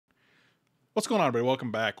What's going on, everybody?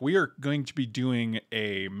 Welcome back. We are going to be doing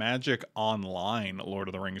a Magic Online Lord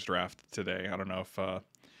of the Rings draft today. I don't know if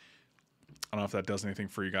that does anything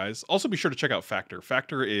for you guys. Also, be sure to check out Factor.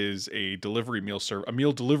 Factor is a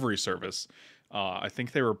meal delivery service. I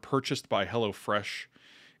think they were purchased by HelloFresh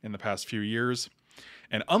in the past few years,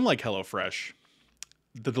 and unlike HelloFresh,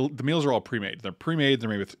 the meals are all pre-made. They're pre-made. They're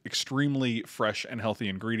made with extremely fresh and healthy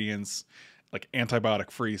ingredients, like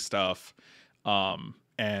antibiotic-free stuff,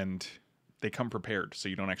 and they come prepared, so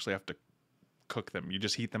you don't actually have to cook them. You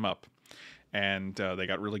just heat them up. And they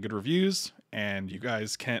got really good reviews, and you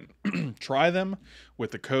guys can try them with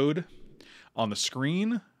the code on the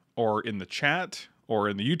screen or in the chat or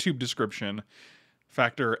in the YouTube description.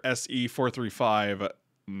 Factor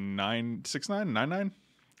SE43596999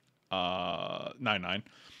 99.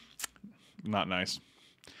 Not nice.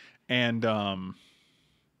 And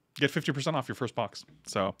get 50% off your first box.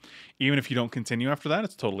 So even if you don't continue after that,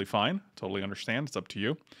 it's totally fine. Totally understand. It's up to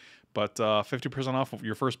you. But 50% off of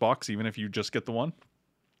your first box, even if you just get the one,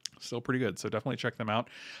 still pretty good. So definitely check them out.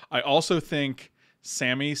 I also think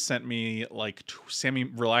Sammy sent me like Sammy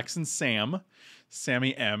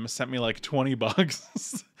M sent me like 20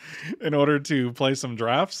 bucks in order to play some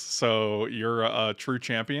drafts. So you're a true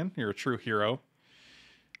champion. You're a true hero.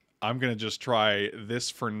 I'm going to just try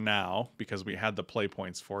this for now because we had the play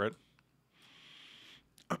points for it.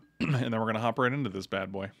 And then we're going to hop right into this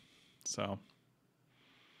bad boy. So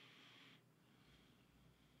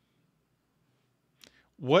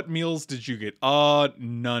what meals did you get?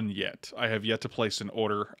 None yet. I have yet to place an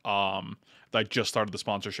order. I just started the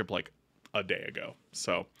sponsorship like a day ago.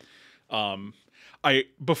 So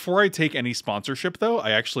before I take any sponsorship though,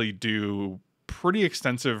 I actually do pretty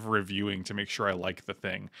extensive reviewing to make sure I like the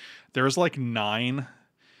thing. There's like 9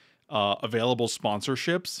 available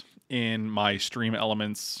sponsorships in my Stream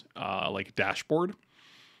Elements like dashboard.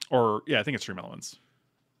 Or yeah, I think it's Stream Elements.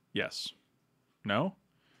 Yes. No?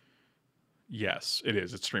 Yes, it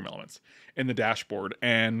is. It's Stream Elements in the dashboard.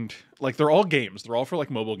 And like they're all games. They're all for like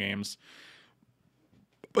mobile games.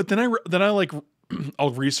 But then I like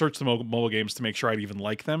I'll research the mobile games to make sure I'd even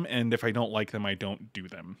like them, and if I don't like them, I don't do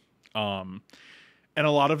them. And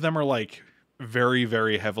a lot of them are like very,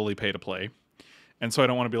 very heavily pay to play. And so I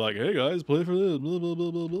don't want to be like, hey guys, play for this, blah, blah,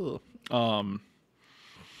 blah, blah, blah.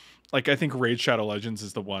 Like I think Raid Shadow Legends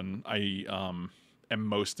is the one I am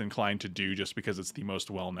most inclined to do just because it's the most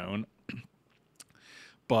well known.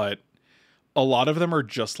 But a lot of them are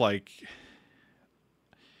just like,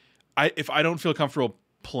 if I don't feel comfortable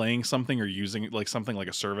playing something or using like something like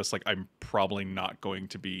a service, like I'm probably not going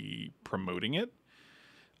to be promoting it.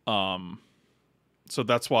 So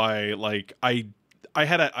that's why like I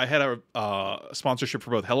had a sponsorship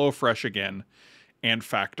for both HelloFresh again and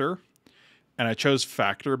Factor, and I chose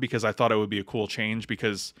Factor because I thought it would be a cool change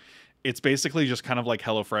because it's basically just kind of like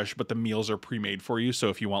HelloFresh, but the meals are pre-made for you. So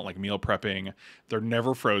if you want like meal prepping, they're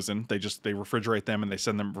never frozen. They refrigerate them and they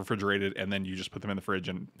send them refrigerated, and then you just put them in the fridge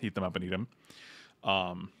and heat them up and eat them.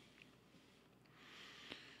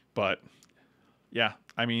 But yeah,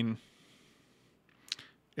 I mean,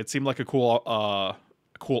 it seemed like a cool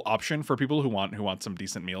option for people who want some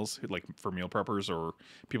decent meals, like for meal preppers or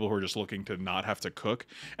people who are just looking to not have to cook.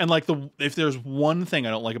 And like if there's one thing I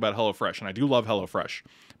don't like about HelloFresh, and I do love HelloFresh,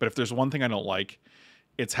 but if there's one thing I don't like,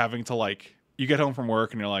 it's having to like, you get home from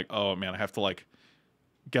work and you're like, oh man, I have to like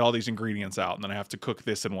get all these ingredients out, and then I have to cook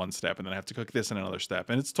this in one step, and then I have to cook this in another step.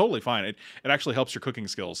 And it's totally fine. It actually helps your cooking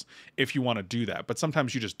skills if you want to do that. But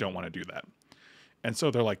sometimes you just don't want to do that. And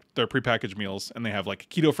so they're prepackaged meals, and they have like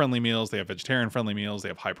keto-friendly meals, they have vegetarian-friendly meals, they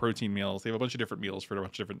have high-protein meals, they have a bunch of different meals for a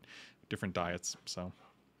bunch of different diets. So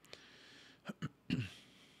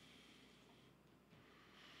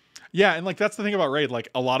yeah, and like that's the thing about Raid. Like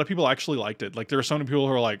a lot of people actually liked it. Like there are so many people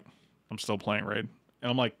who are like, I'm still playing Raid.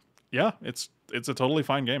 And I'm like, yeah, it's a totally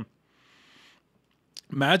fine game.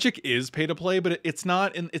 Magic is pay to play, but it's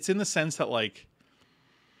not it's in the sense that like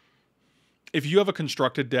if you have a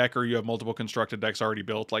constructed deck or you have multiple constructed decks already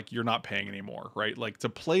built, like you're not paying anymore, right? Like to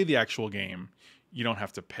play the actual game, you don't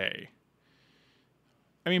have to pay.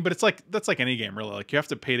 I mean, but that's like any game really. Like you have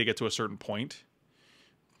to pay to get to a certain point.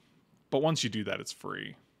 But once you do that, it's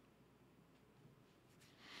free.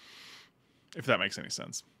 If that makes any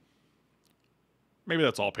sense. Maybe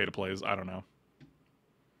that's all pay to play is, I don't know.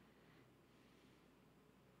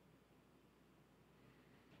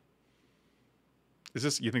 You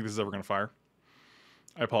think this is ever going to fire?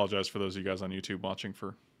 I apologize for those of you guys on YouTube watching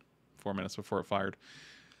for 4 minutes before it fired.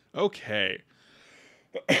 Okay.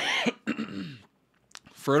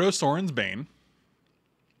 Frodo Sorin's Bane.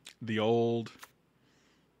 The old...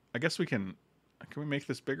 I guess we can we make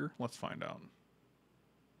this bigger? Let's find out.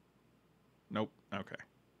 Nope. Okay.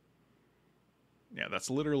 Yeah, that's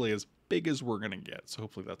literally as big as we're going to get. So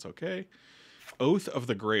hopefully that's okay. Oath of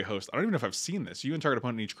the Grey Host. I don't even know if I've seen this. You and target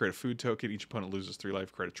opponent each create a food token. Each opponent loses 3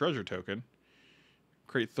 life. Create a treasure token.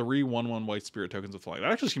 Create 3 1/1 white spirit tokens with flying.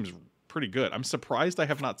 That actually seems pretty good. I'm surprised I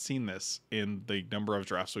have not seen this in the number of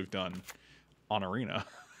drafts we've done on Arena.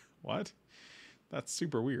 What? That's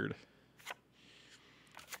super weird.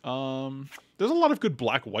 There's a lot of good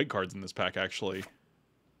black-white cards in this pack, actually.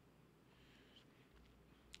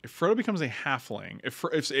 If Frodo becomes a halfling, if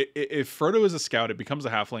Frodo is a scout, it becomes a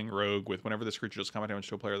halfling rogue with whenever this creature does combat damage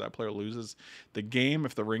to a player, that player loses the game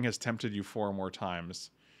if the ring has tempted you 4 or more times.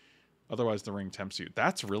 Otherwise, the ring tempts you.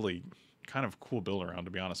 That's really kind of cool build around,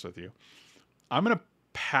 to be honest with you. I'm going to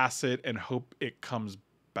pass it and hope it comes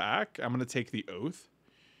back. I'm going to take the Oath.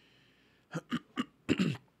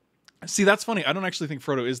 See, that's funny. I don't actually think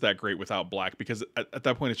Frodo is that great without black, because at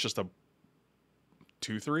that point it's just a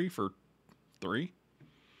 2/3 for 3.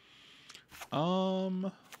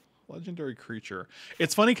 Legendary creature.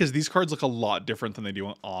 It's funny because these cards look a lot different than they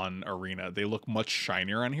do on Arena. They look much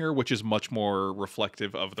shinier on here, which is much more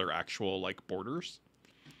reflective of their actual like borders.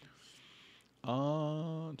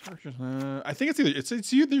 I think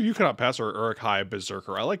it's either you cannot pass or Uruk-hai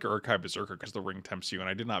Berserker. I like Uruk-hai Berserker because the ring tempts you, and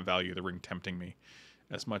I did not value the ring tempting me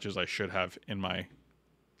as much as I should have in my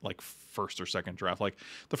like first or second draft. Like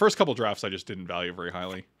the first couple drafts I just didn't value very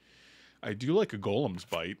highly. I do like a Golem's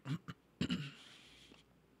Bite.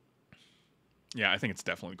 Yeah, I think it's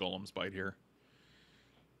definitely Golem's Bite here.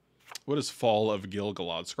 What is Fall of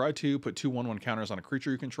Gil-galad? Scry 2, put 2 1/1 counters on a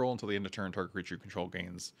creature you control until the end of turn. Target creature you control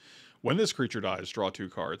gains. When this creature dies, draw 2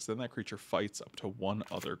 cards. Then that creature fights up to 1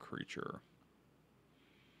 other creature.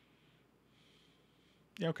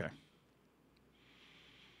 Yeah, okay.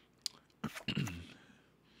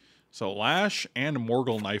 So Lash and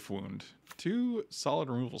Morgul Knife Wound. 2 solid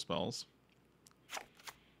removal spells.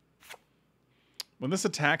 When this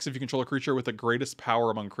attacks, if you control a creature with the greatest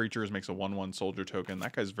power among creatures, makes a 1/1 soldier token.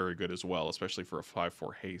 That guy's very good as well, especially for a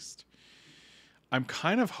 5/4 haste. I'm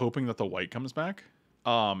kind of hoping that the white comes back.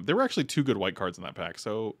 There were actually 2 good white cards in that pack,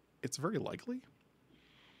 so it's very likely.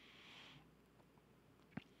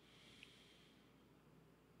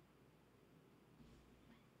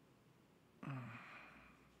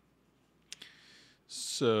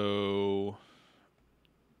 So,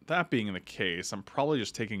 that being the case, I'm probably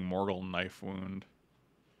just taking Morgul Knife Wound.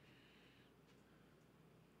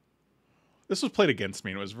 This was played against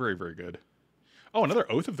me, and it was very, very good. Oh, another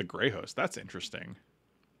Oath of the Grey Host. That's interesting.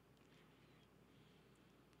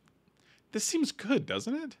 This seems good,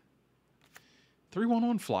 doesn't it? 3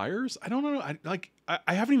 1/1 flyers? I don't know.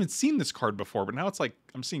 I haven't even seen this card before, but now it's like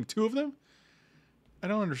I'm seeing 2 of them. I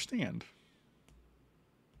don't understand.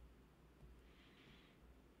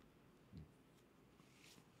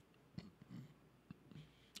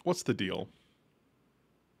 What's the deal?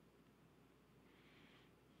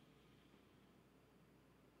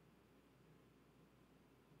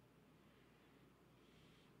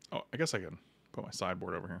 Oh, I guess I can put my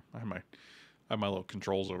sideboard over here. I have my little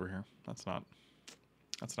controls over here. That's not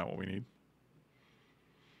what we need.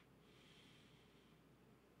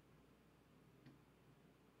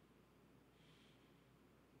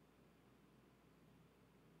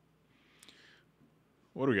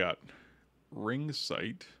 What do we got? Ring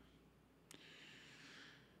Sight.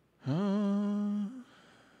 Shalom's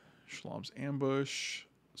Ambush.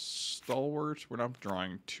 Stalwart. We're not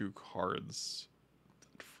drawing 2 cards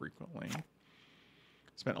that frequently.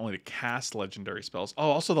 Spent only to cast legendary spells.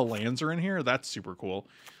 Oh, also the lands are in here? That's super cool.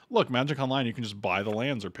 Look, Magic Online, you can just buy the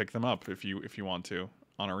lands or pick them up if you want to.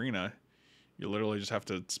 On Arena, you literally just have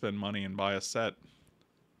to spend money and buy a set.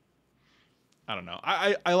 I don't know.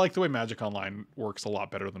 I like the way Magic Online works a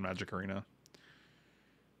lot better than Magic Arena.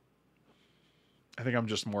 I think I'm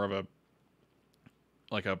just more of a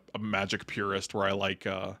Magic purist where I like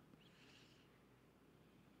the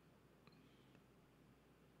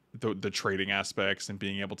trading aspects and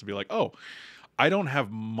being able to be like, oh, I don't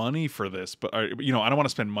have money for this, but I don't want to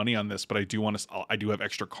spend money on this, but I do have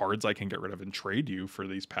extra cards I can get rid of and trade you for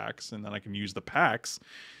these packs, and then I can use the packs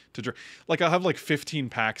to like I'll have like 15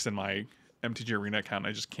 packs in my MTG Arena account.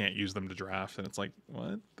 And I just can't use them to draft, and it's like,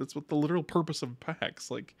 what? That's what the literal purpose of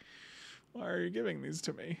packs. Like, why are you giving these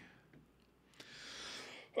to me?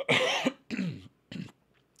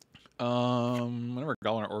 Whenever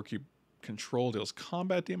Goblin or Orc you control deals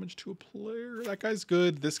combat damage to a player, that guy's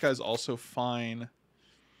good. This guy's also fine.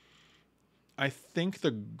 I think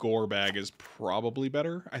the Gore Bag is probably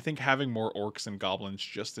better. I think having more Orcs and Goblins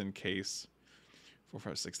just in case. 4,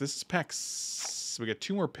 5, 6. This is pack. So we get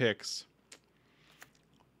 2 more picks.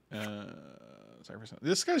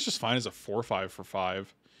 This guy's just fine as a 4/5 for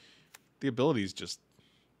 5. The ability is just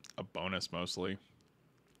a bonus mostly.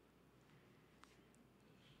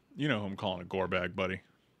 You know who I'm calling a gore bag, buddy.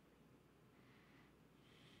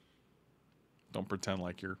 Don't pretend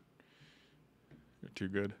like you're too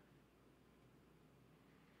good.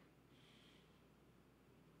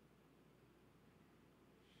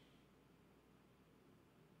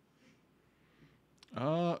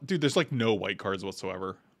 Dude, there's like no white cards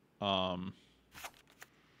whatsoever. I'm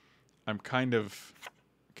kind of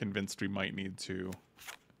convinced we might need to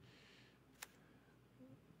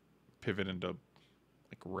pivot into like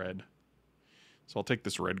red. So I'll take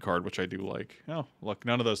this red card, which I do like. Oh, look,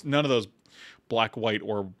 none of those black, white,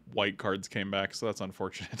 or white cards came back, so that's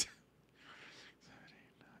unfortunate.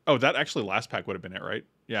 Oh, that actually last pack would have been it, right?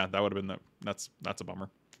 Yeah, that would have been that's a bummer.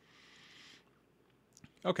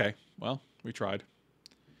 Okay, well, we tried.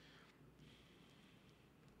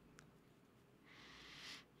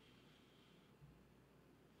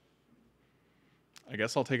 I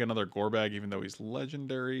guess I'll take another gore bag, even though he's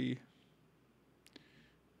legendary.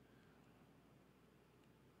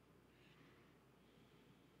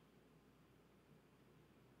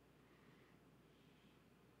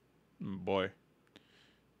 Boy.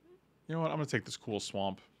 You know what? I'm going to take this cool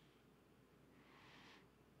swamp.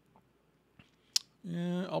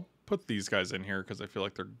 Yeah, I'll put these guys in here because I feel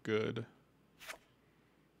like they're good.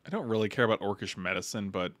 I don't really care about Orcish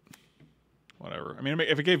Medicine, but whatever. I mean,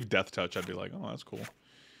 if it gave Death Touch, I'd be like, oh, that's cool.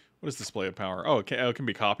 What is Display of Power? Oh, it can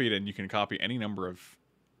be copied, and you can copy any number of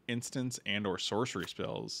instance and or sorcery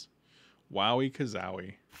spells. Wowie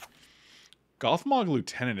Kazowie. Gothmog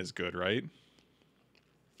Lieutenant is good, right?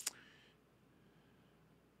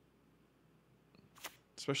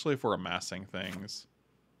 Especially if we're amassing things.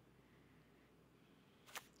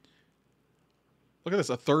 Look at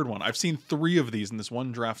this, a third one. I've seen 3 of these in this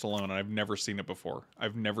one draft alone, and I've never seen it before.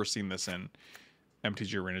 I've never seen this in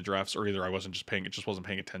MTG Arena drafts, or either I wasn't just paying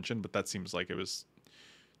attention, but that seems like a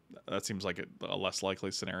less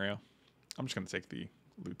likely scenario. I'm just gonna take the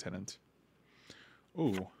Lieutenant.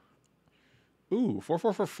 Ooh. Ooh,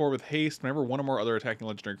 4/4/4 with haste. Whenever one or more other attacking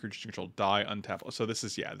legendary creatures you control die, untap. So this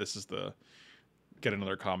is the get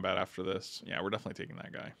another combat after this. Yeah, we're definitely taking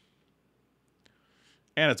that guy.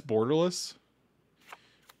 And it's borderless.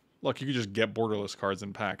 Look, you could just get borderless cards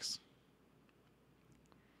in packs.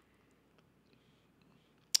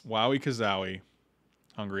 Wowie Kazowie.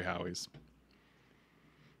 Hungry Howies.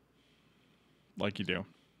 Like you do.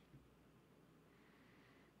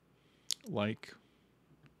 Like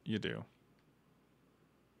you do.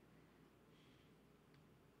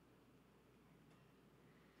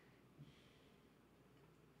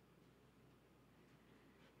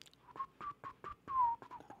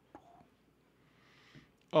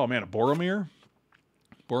 Oh man, a Boromir?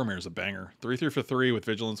 Boromir is a banger. 3/3 for 3 with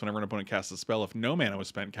Vigilance whenever an opponent casts a spell. If no mana was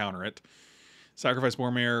spent, counter it. Sacrifice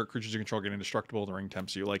Boromir, creatures you control get indestructible, the ring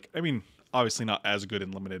tempts you. Like, I mean, obviously not as good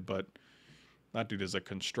in limited, but that dude is a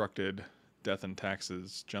constructed death and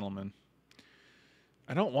taxes gentleman.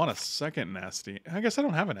 I don't want a second nasty. I guess I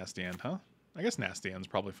don't have a nasty end, huh? I guess nasty end's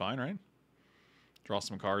probably fine, right? Draw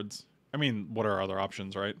some cards. I mean, what are our other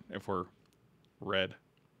options, right? If we're red.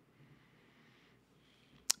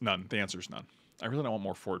 None. The answer is none. I really don't want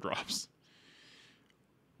more 4 drops.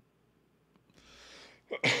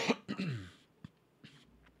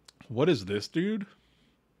 What is this, dude?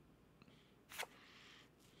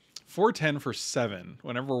 4/10 for 7.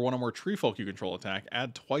 Whenever one or more tree folk you control attack,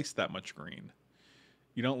 add twice that much green.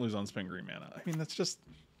 You don't lose unspent green mana. I mean, that's just...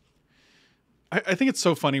 I think it's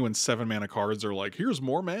so funny when 7 mana cards are like, here's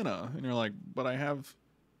more mana. And you're like, but I have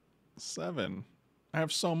 7. I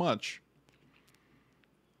have so much.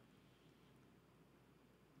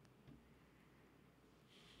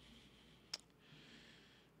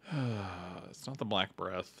 It's not the Black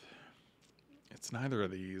Breath. It's neither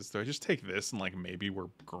of these. Do I just take this and like maybe we're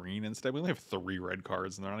green instead? We only have 3 red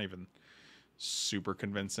cards and they're not even super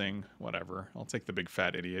convincing. Whatever. I'll take the big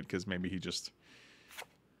fat idiot because maybe he does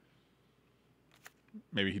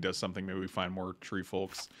something. Maybe we find more tree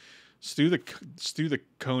folks. Stew the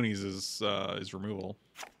conies is removal.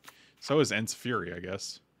 So is Ent's Fury, I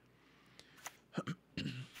guess.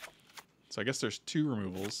 So I guess there's 2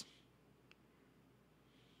 removals.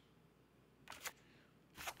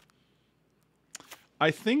 I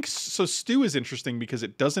think so. Stew is interesting because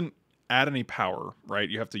it doesn't add any power, right?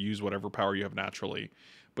 You have to use whatever power you have naturally,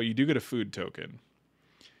 but you do get a food token,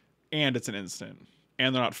 and it's an instant.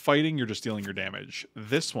 And they're not fighting; you're just dealing your damage.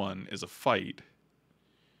 This one is a fight,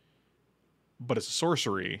 but it's a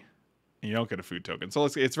sorcery, and you don't get a food token. So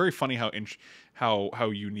it's very funny how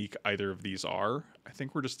unique either of these are. I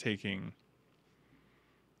think we're just taking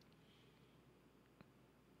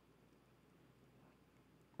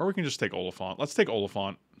Or we can just take Oliphaunt. Let's take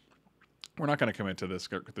Oliphaunt. We're not going to commit to this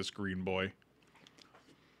green boy.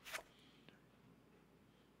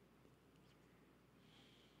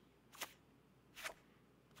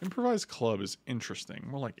 Improvised club is interesting.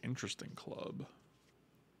 More like interesting club.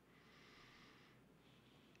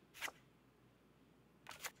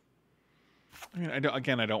 I mean, I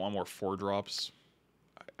don't want more 4-drops.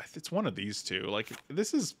 It's one of these two. Like,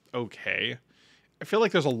 this is okay. I feel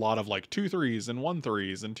like there's a lot of like 2 3s and 1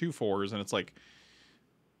 3s and 2 4s, and it's like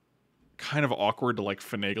kind of awkward to like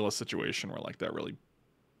finagle a situation where like that really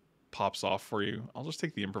pops off for you. I'll just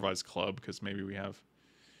take the improvised club because maybe we have.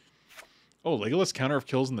 Oh, Legolas counter of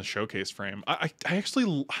kills in the showcase frame. I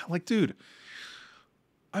actually like, dude.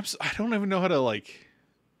 I don't even know how to like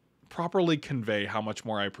properly convey how much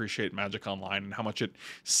more I appreciate Magic Online and how much it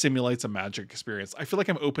simulates a Magic experience. I feel like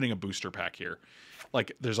I'm opening a booster pack here.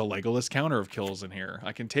 Like, there's a Legolas counter of kills in here.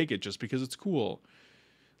 I can take it just because it's cool.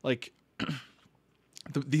 Like,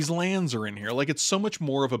 these lands are in here. Like, it's so much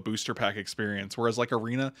more of a booster pack experience, whereas like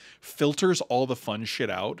Arena filters all the fun shit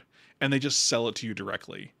out and they just sell it to you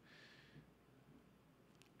directly.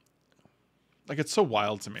 Like, it's so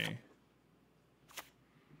wild to me.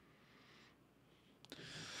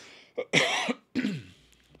 I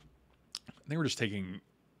think we're just taking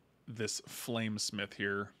this Flamesmith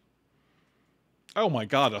here. Oh my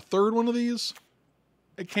god, a third one of these?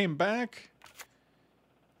 It came back?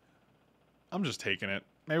 I'm just taking it.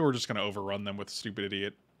 Maybe we're just going to overrun them with stupid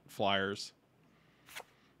idiot flyers.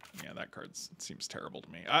 Yeah, that card seems terrible to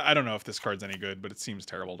me. I don't know if this card's any good, but it seems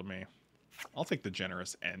terrible to me. I'll take the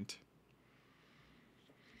Generous Ent.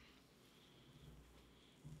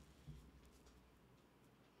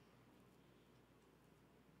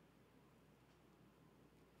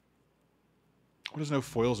 What does no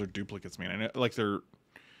foils or duplicates mean? I know, like, I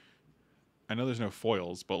know there's no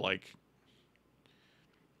foils, but like,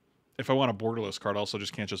 if I want a borderless card, I also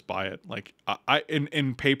just can't just buy it. Like,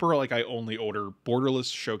 in paper, like, I only order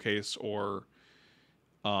borderless, showcase, or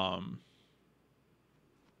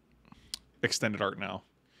extended art now.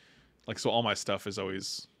 Like, so all my stuff is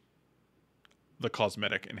always the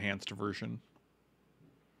cosmetic enhanced version.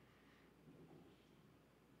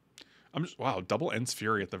 I'm just, wow, double Ents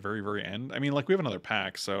Fury at the very, very end. I mean, like, we have another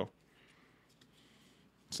pack, so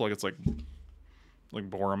it's like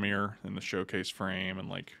Boromir in the showcase frame and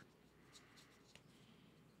like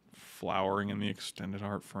flowering in the extended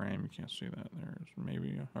art frame. You can't see that there. It's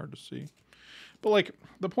maybe hard to see. But like,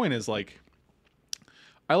 the point is, like,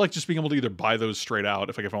 I like just being able to either buy those straight out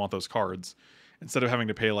if I want those cards, instead of having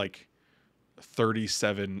to pay like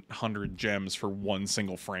 3,700 gems for one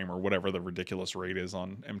single frame or whatever the ridiculous rate is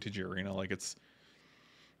on MTG Arena. Like, it's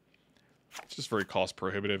just very cost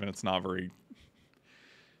prohibitive, and it's not very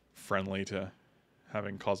friendly to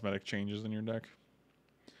having cosmetic changes in your deck.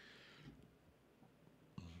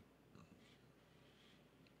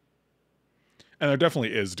 And there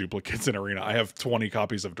definitely is duplicates in Arena. I have 20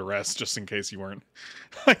 copies of Duress, just in case you weren't.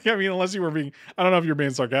 I mean, unless you were being, I don't know if you're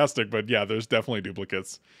being sarcastic, but yeah, there's definitely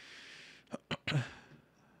duplicates. Let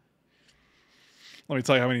me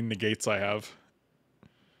tell you how many negates I have.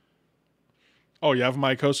 Oh, you have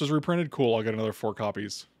my Mycosa's reprinted? Cool, I'll get another 4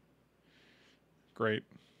 copies. Great.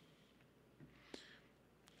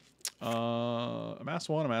 Amass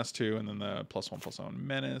 1, Amass 2, and then the +1/+1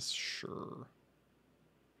 Menace. Sure.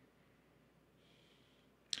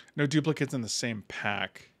 No duplicates in the same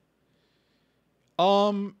pack.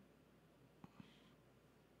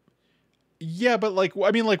 Yeah, but like, I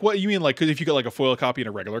mean, like, what you mean? Like, cause if you get like a foil copy and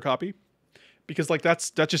a regular copy, because like that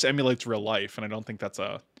just emulates real life, and I don't think that's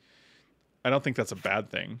a bad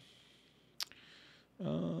thing.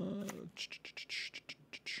 I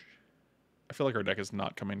feel like our deck is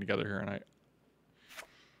not coming together here, and I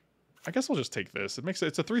guess we'll just take this.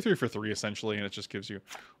 It's a 3/3 for 3 essentially, and it just gives you,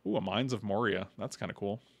 ooh, a Mines of Moria. That's kind of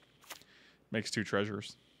cool. Makes 2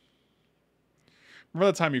 treasures. Remember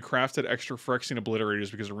that time you crafted extra Phyrexian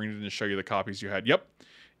Obliterators because Arena didn't show you the copies you had? Yep.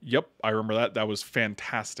 I remember that. That was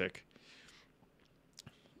fantastic.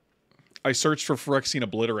 I searched for Phyrexian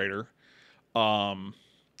Obliterator.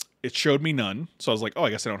 It showed me none, so I was like, oh,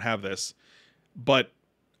 I guess I don't have this. But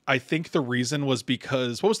I think the reason was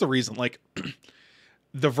because, what was the reason? Like,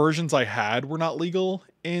 the versions I had were not legal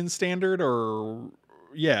in Standard, or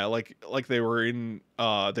yeah, like they were in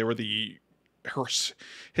they were the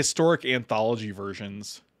historic anthology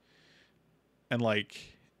versions, and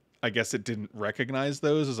like, I guess it didn't recognize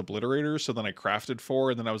those as obliterators, so then I crafted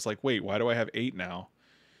 4, and then I was like, wait, why do I have 8 now?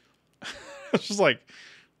 It's just like,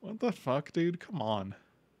 what the fuck, dude? Come on.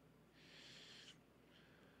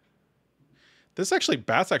 This actually,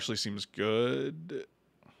 Bats actually seems good.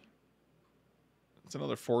 It's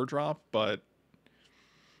another 4-drop, but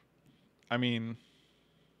I mean,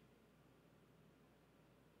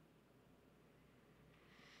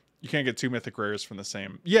 you can't get 2 mythic rares from the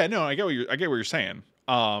same. Yeah, no, I get what you're saying.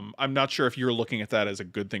 I'm not sure if you're looking at that as a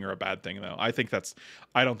good thing or a bad thing though. I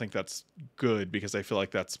don't think that's good because I feel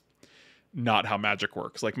like that's not how Magic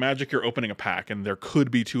works. Like Magic, you're opening a pack and there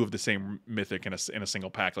could be 2 of the same mythic in a single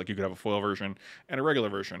pack. Like you could have a foil version and a regular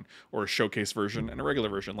version, or a showcase version and a regular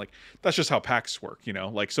version. Like that's just how packs work, you know?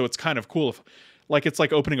 Like, so it's kind of cool if, like, it's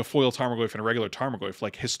like opening a foil Tarmogoyf and a regular Tarmogoyf.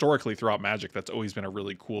 Like historically throughout Magic, that's always been a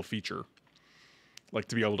really cool feature. Like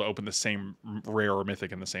to be able to open the same rare or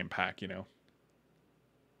mythic in the same pack, you know?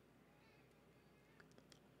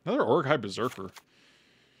 Another Orc-High Berserker.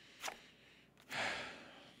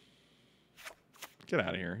 Get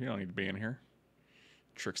out of here. You don't need to be in here.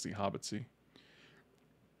 Tricksy Hobbitsy.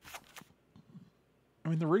 I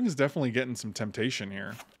mean, the ring's definitely getting some temptation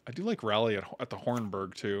here. I do like Rally at the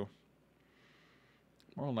Hornburg, too.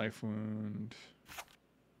 Moral Knife Wound.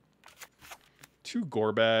 2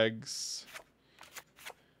 Gore Bags.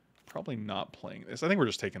 Probably not playing this. I think we're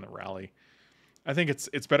just taking the Rally. I think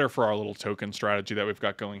it's better for our little token strategy that we've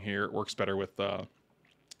got going here. It works better with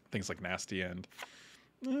things like Nasty End.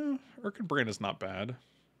 Urkin Brand is not bad.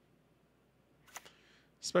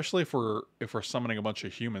 Especially if we're summoning a bunch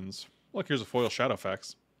of humans. Look, here's a foil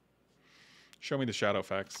Shadowfax. Show me the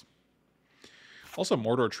Shadowfax. Also,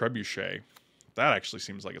 Mordor Trebuchet. That actually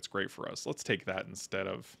seems like it's great for us. Let's take that instead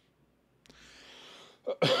of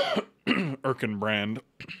Urkin Brand.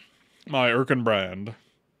 My Urkin Brand.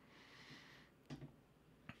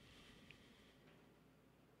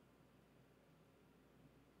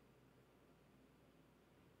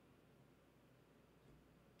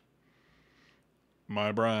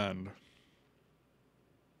 My brand.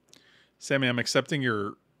 Sammy, I'm accepting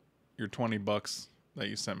your $20 that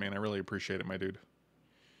you sent me, and I really appreciate it, my dude.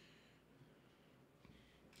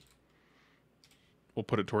 We'll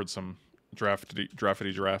put it towards some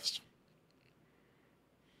draftity drafts.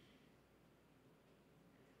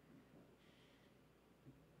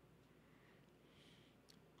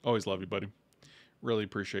 Always love you, buddy. Really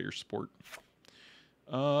appreciate your support.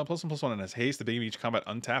 +1/+1 and has haste. The beginning of each combat,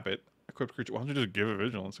 untap it. Equipped creature. Why don't you just give it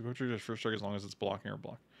vigilance? Equipped creature first strike as long as it's blocking or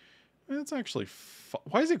block. It's actually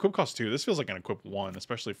why is the equip cost 2? This feels like an equip 1,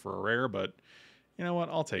 especially for a rare, but you know what?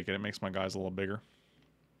 I'll take it. It makes my guys a little bigger.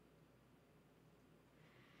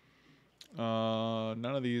 None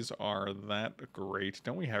of these are that great.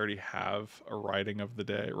 Don't we already have a Rising of the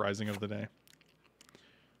Day?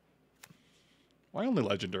 Why only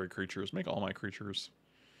legendary creatures? Make all my creatures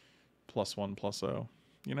 +1/+0,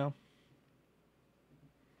 you know?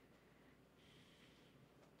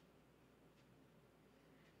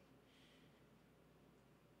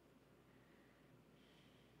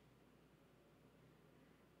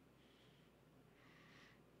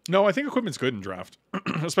 No, I think equipment's good in draft,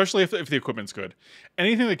 especially if the equipment's good.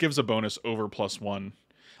 Anything that gives a bonus over +1,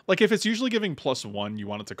 like if it's usually giving +1, you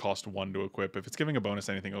want it to cost 1 to equip. If it's giving a bonus,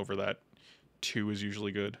 anything over that, 2 is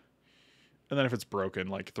usually good. And then if it's broken,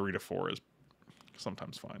 like 3 to 4 is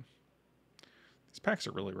sometimes fine. These packs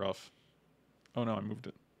are really rough. Oh no, I moved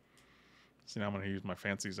it. See, now I'm going to use my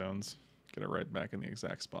fancy zones. Get it right back in the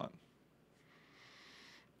exact spot.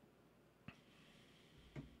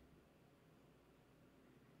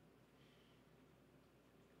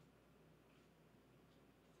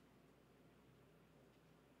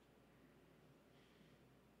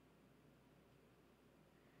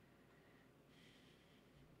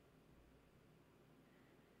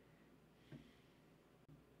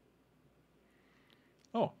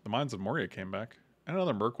 Oh, the Mines of Moria came back. And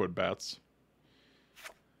another Mirkwood Bats.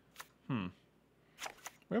 We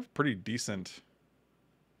have a pretty decent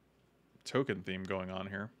token theme going on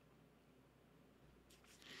here.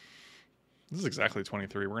 This is exactly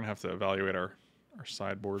 23. We're going to have to evaluate our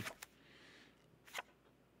sideboard.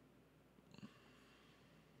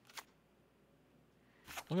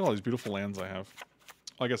 Look at all these beautiful lands I have.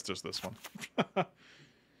 Well, I guess just this one. That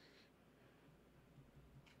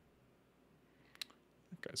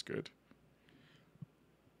guy's good.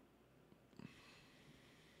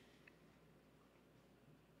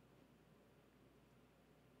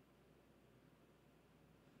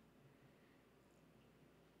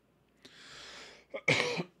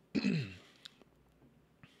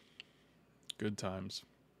 Good times.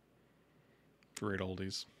 Great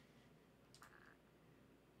oldies.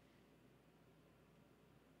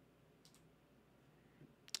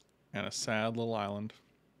 And a sad little island.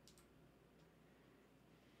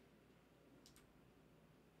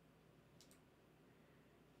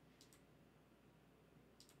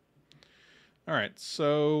 All right,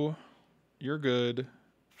 so You're good.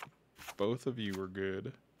 Both of you are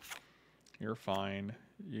good. You're fine.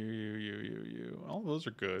 You. All those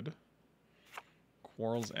are good.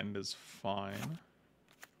 Quarrel's End is fine.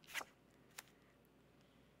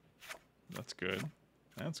 That's good.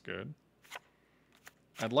 That's good.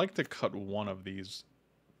 I'd like to cut one of these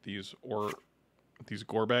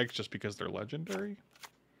gore bags just because they're legendary.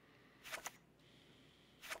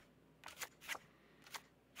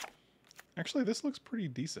 Actually, this looks pretty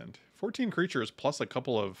decent. 14 creatures plus a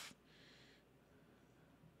couple of...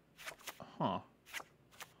 Huh.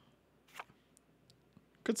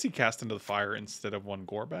 Could see Cast into the Fire instead of one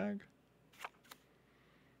gore bag.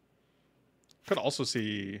 Could also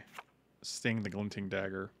see Sting the Glinting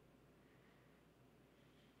Dagger.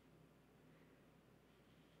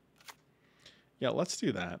 Yeah, let's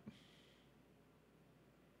do that.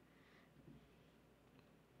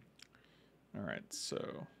 All right,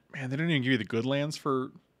 so... Man, they didn't even give you the good lands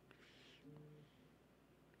for...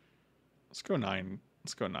 Let's go 9.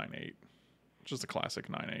 Let's go 9/8. Just a classic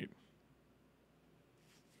 9/8.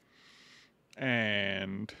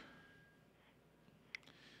 And...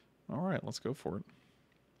 All right, let's go for it.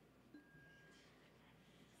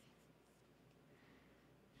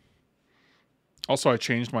 Also, I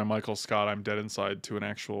changed my Michael Scott I'm Dead Inside to an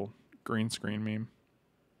actual green screen meme.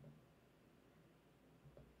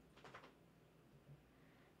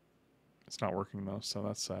 It's not working though, so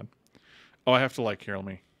that's sad. Oh, I have to like heal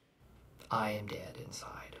me. I am dead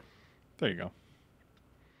inside. There you go.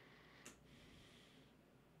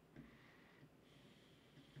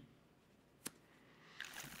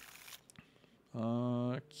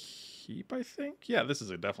 Keep, I think? Yeah, this is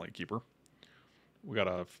definitely a keeper. We got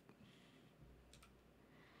a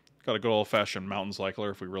good old-fashioned Mountain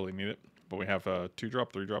Cycler if we really need it. But we have a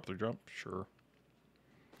 2-drop, 3-drop, 3-drop. Sure.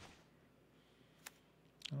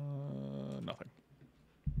 Nothing.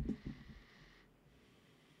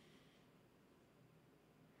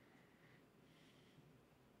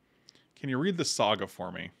 Can you read the saga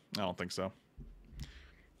for me? I don't think so.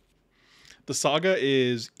 The saga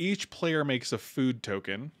is each player makes a food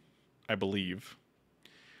token, I believe.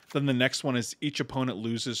 Then the next one is each opponent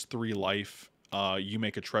loses 3 life. You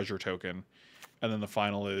make a treasure token. And then the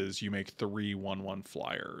final is you make 3 1/1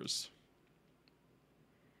 flyers.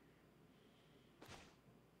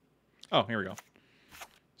 Oh, here we go.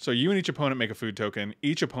 So you and each opponent make a food token.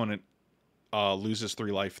 Each opponent loses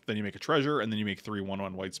 3 life. Then you make a treasure, and then you make 3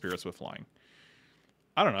 1/1 white spirits with flying.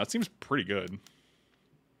 I don't know. It seems pretty good.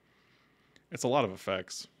 It's a lot of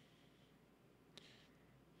effects.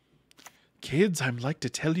 Kids, I'd like to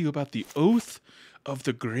tell you about the Oath of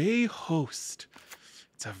the Grey Host.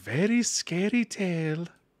 It's a very scary tale.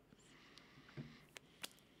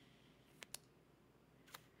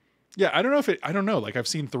 Yeah, I don't know if it... I don't know. Like, I've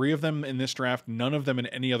seen 3 of them in this draft. None of them in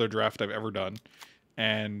any other draft I've ever done.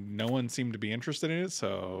 And no one seemed to be interested in it,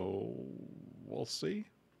 so... We'll see.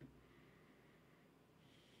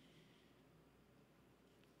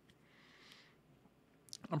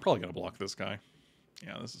 I'm probably going to block this guy.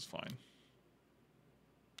 Yeah, this is fine.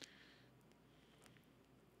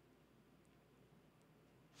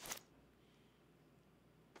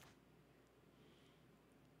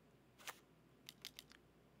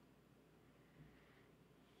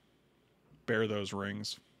 Bear those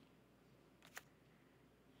rings.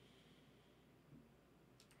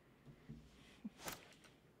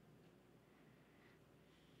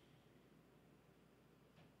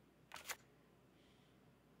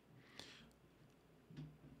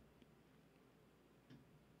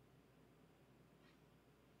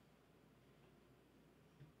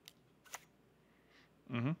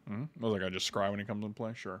 Was that guy just scry when he comes in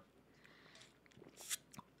play? Sure.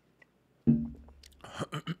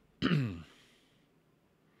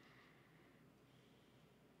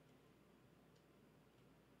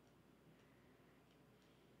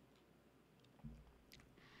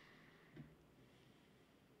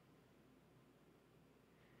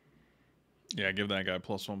 Yeah, give that guy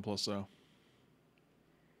 +1/+0.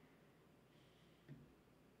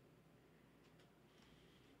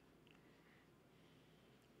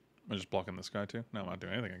 I'm just blocking this guy too. No, I'm not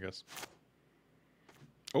doing anything, I guess.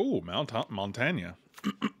 Oh, Montagna.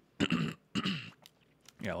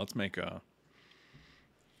 Yeah, let's make a...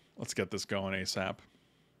 Let's get this going ASAP.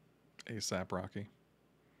 ASAP, Rocky.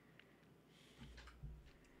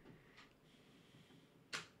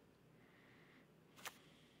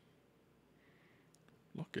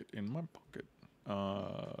 Look it in my pocket.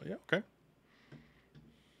 Yeah, okay.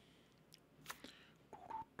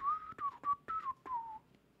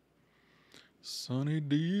 Sunny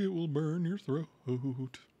D, it will burn your throat.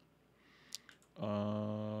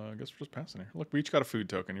 I guess we're just passing here. Look, we each got a food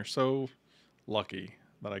token. You're so lucky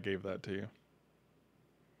that I gave that to you.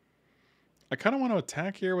 I kind of want to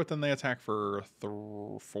attack here, but then they attack for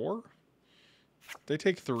 4. They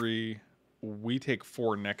take 3. We take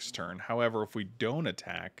 4 next turn. However, if we don't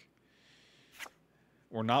attack,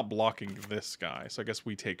 we're not blocking this guy. So I guess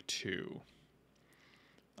we take 2.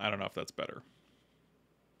 I don't know if that's better.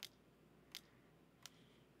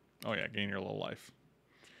 Oh yeah, gain your little life.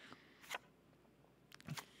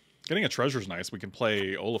 Getting a treasure's nice. We can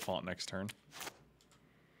play Oliphaunt next turn.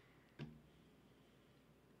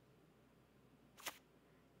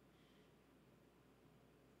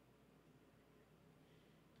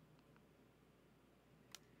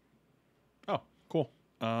 Oh, cool.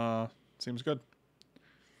 Seems good.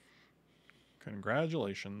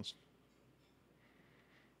 Congratulations.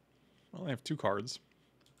 Well, I have 2 cards.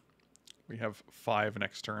 We have 5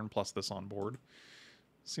 next turn, plus this on board.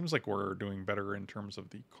 Seems like we're doing better in terms of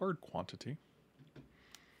the card quantity.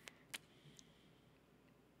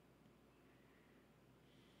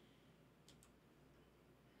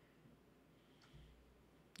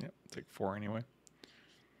 Yep, take 4 anyway.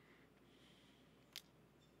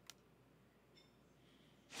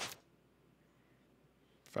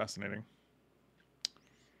 Fascinating.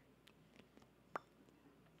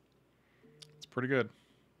 It's pretty good.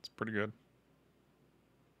 It's pretty good.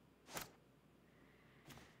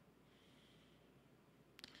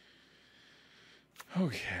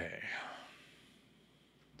 Okay.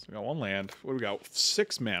 So we got 1 land. What do we got?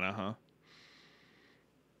 6 mana,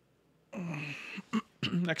 huh?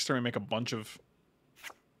 Next turn we make a bunch of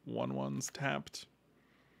 1/1s tapped.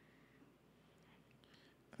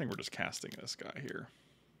 I think we're just casting this guy here.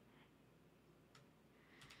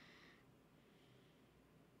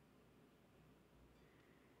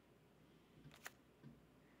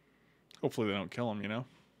 Hopefully they don't kill him, you know?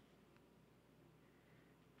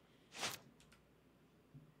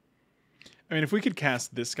 I mean, if we could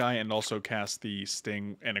cast this guy and also cast the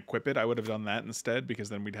Sting and equip it, I would have done that instead, because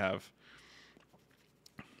then we'd have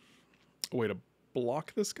a way to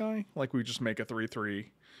block this guy. Like, we just make a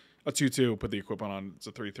 3/3, a 2/2, put the equipment on, it's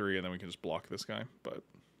a 3/3, and then we can just block this guy. But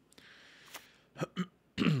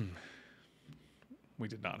we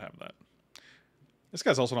did not have that. This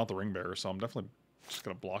guy's also not the ring bearer, so I'm definitely just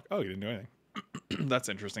going to block. Oh, you didn't do anything. That's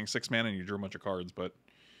interesting. 6 mana and you drew a bunch of cards, but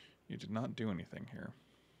you did not do anything here.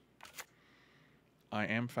 I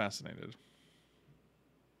am fascinated.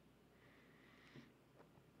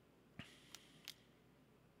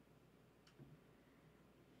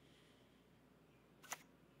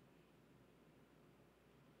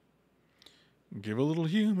 Give a little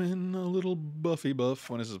human a little buffy buff.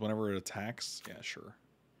 When is this? Whenever it attacks? Yeah, sure.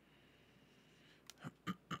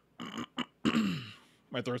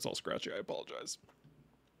 My throat's all scratchy. I apologize.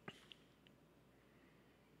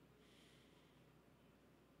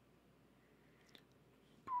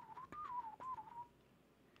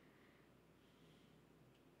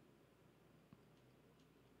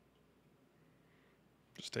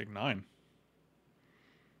 Just take 9.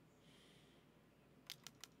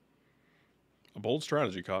 A bold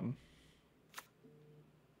strategy, Cotton.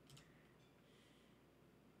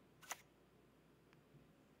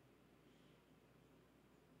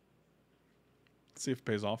 Let's see if it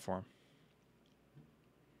pays off for him.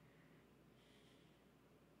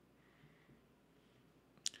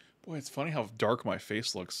 Boy, it's funny how dark my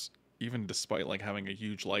face looks, even despite like having a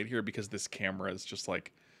huge light here, because this camera is just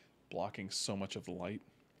like blocking so much of the light.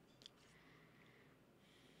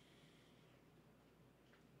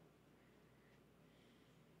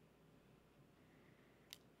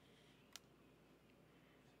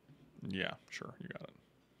 Yeah, sure, you got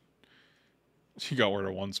it. You got rid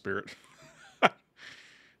of 1 spirit.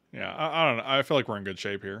 Yeah, I don't know. I feel like we're in good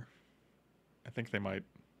shape here. I think they might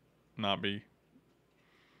not be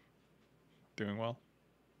doing well.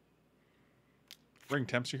 Ring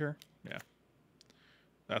tempts you here? Yeah.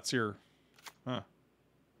 That's your... Huh.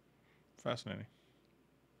 Fascinating.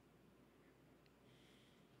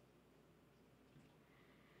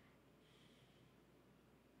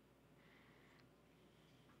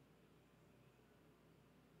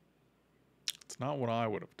 It's not what I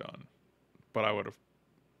would have done, but I would have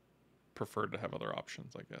preferred to have other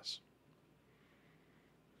options, I guess.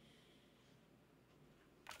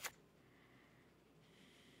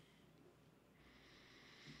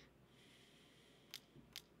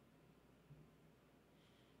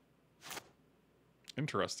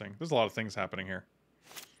 Interesting. There's a lot of things happening here.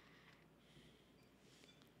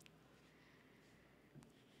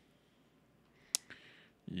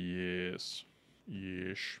 Yes.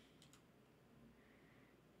 Yes.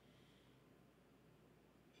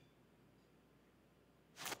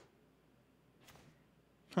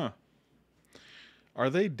 Huh. Are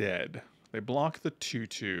they dead? They block the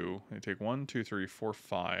 2/2. They take 1, 2, 3, 4,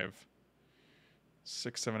 5,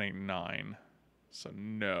 6, 7, 8, 9. So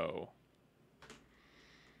no.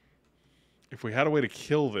 If we had a way to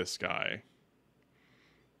kill this guy,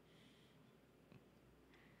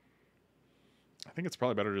 I think it's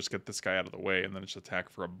probably better to just get this guy out of the way and then just attack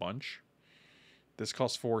for a bunch. This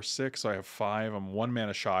costs 4, 6. So I have 5. I'm 1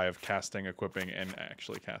 mana shy of casting, equipping, and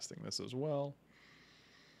actually casting this as well.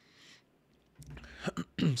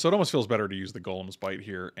 So it almost feels better to use the Golem's Bite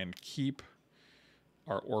here and keep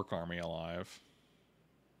our Orc army alive.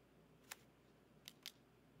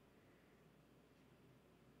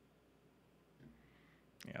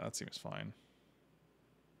 Yeah, that seems fine.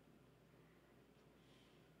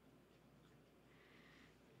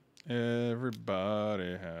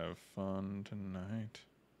 Everybody have fun tonight.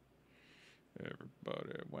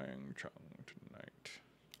 Everybody Wang Chung tonight.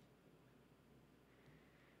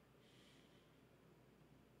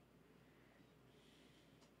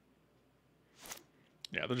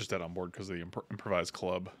 Yeah, they're just dead on board because of the improvised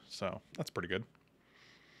club, so that's pretty good.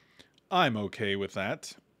 I'm okay with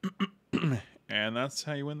that. And that's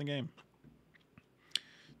how you win the game.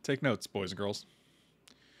 Take notes, boys and girls.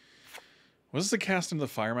 Was this a Cast into the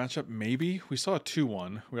Fire matchup? Maybe. We saw a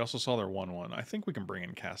 2-1. We also saw their 1-1. I think we can bring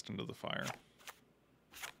in Cast into the Fire.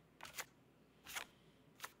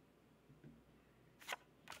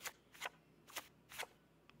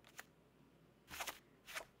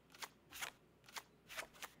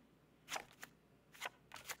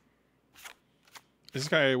 This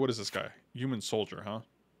guy, what is this guy? Human Soldier, huh?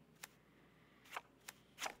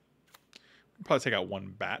 Probably take out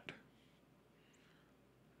 1 bat.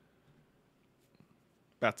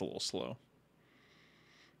 Bat's a little slow.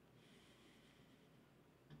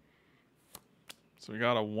 So we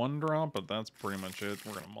got a 1-drop, but that's pretty much it.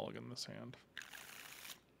 We're going to mulligan this hand.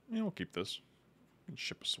 Yeah, we'll keep this.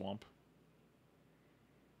 Ship a swamp.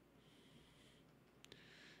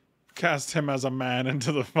 Cast him as a man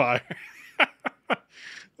into the fire.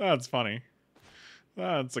 That's funny.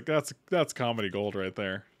 That's comedy gold right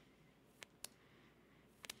there.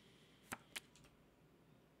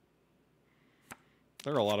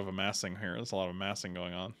 There are a lot of amassing here. There's a lot of amassing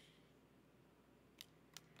going on.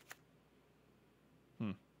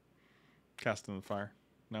 Cast in the fire.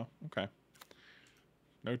 No? Okay.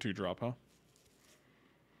 No 2-drop, huh?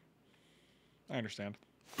 I understand.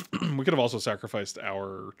 We could have also sacrificed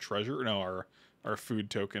our treasure. No, our food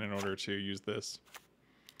token in order to use this.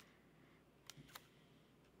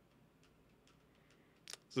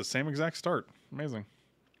 It's the same exact start. Amazing.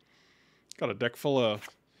 Got a deck full of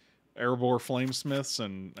Erebor Flamesmiths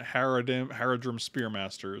and Haradrim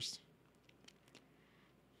Spearmasters.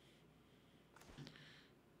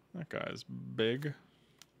 That guy's big.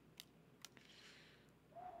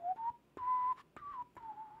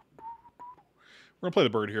 We're going to play the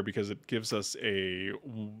bird here because it gives us a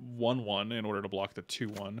 1-1 in order to block the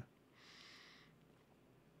 2-1.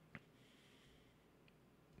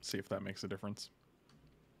 See if that makes a difference.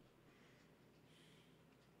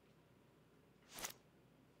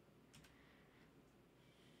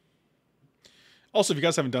 Also, if you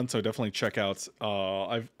guys haven't done so, definitely check out.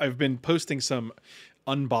 I've been posting some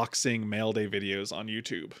unboxing mail day videos on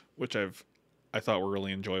YouTube, which I thought were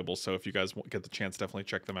really enjoyable. So if you guys get the chance, definitely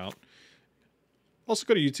check them out. Also,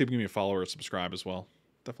 go to YouTube, give me a follow or subscribe as well.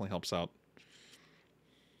 Definitely helps out.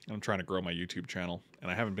 I'm trying to grow my YouTube channel,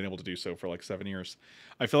 and I haven't been able to do so for like 7 years.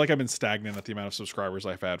 I feel like I've been stagnant at the amount of subscribers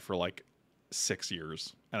I've had for like 6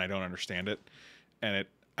 years, and I don't understand it, and it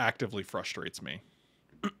actively frustrates me.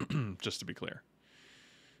 Just to be clear.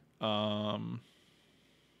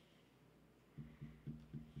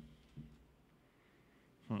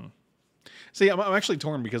 See, I'm actually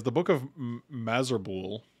torn because the Book of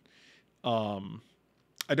Mazarbul,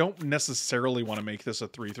 I don't necessarily want to make this a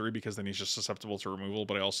 3/3 because then he's just susceptible to removal,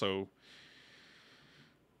 but I also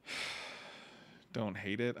don't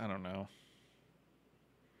hate it. I don't know.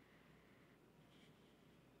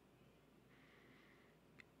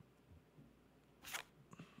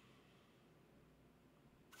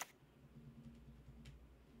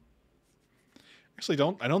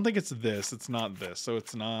 Actually, I don't think it's this. It's not this. So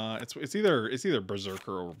it's not. It's either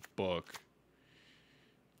Berserker or Book.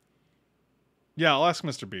 Yeah, I'll ask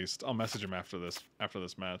Mr. Beast. I'll message him after this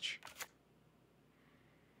match.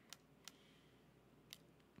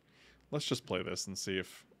 Let's just play this and see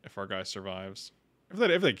if our guy survives.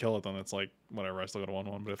 If they kill it, then it's like whatever. I still got a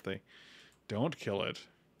 1/1. But if they don't kill it,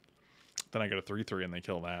 then I get a 3/3 and they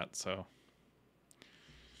kill that. So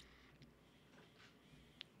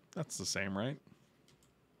that's the same, right?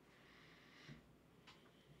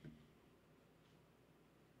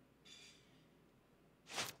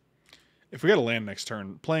 If we get a land next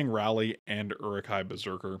turn, playing Rally and Uruk-hai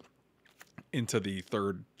Berserker into the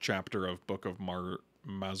third chapter of Book of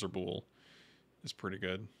Mazarbul is pretty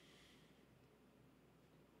good.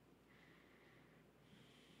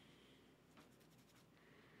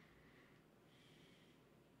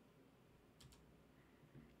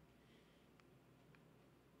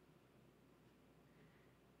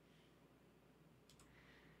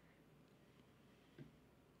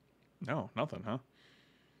 No, nothing, huh?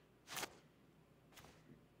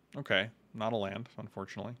 Okay, not a land,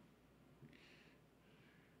 unfortunately.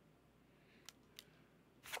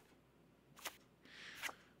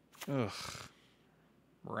 Ugh.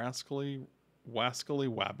 Wascally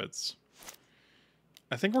Wabbits.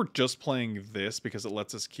 I think we're just playing this because it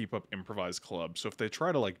lets us keep up improvised club. So if they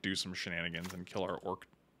try to like do some shenanigans and kill our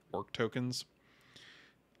orc tokens,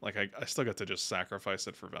 like I still get to just sacrifice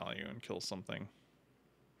it for value and kill something.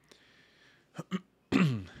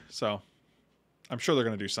 So I'm sure they're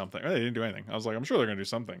going to do something. They didn't do anything. I was like, I'm sure they're going to do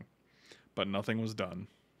something. But nothing was done.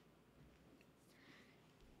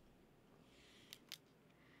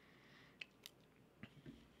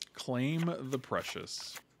 Claim the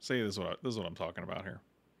precious. See, this is what I'm talking about here.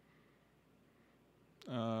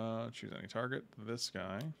 Choose any target. This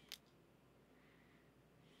guy.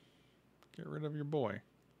 Get rid of your boy.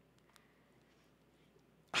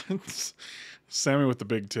 Sammy with the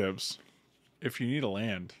big tips. If you need a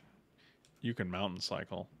land, you can mountain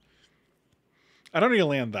cycle. I don't need a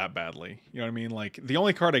land that badly. You know what I mean? Like, the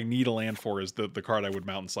only card I need a land for is the card I would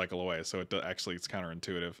mountain cycle away. So it actually, it's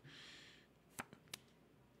counterintuitive.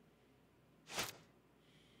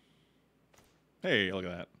 Hey, look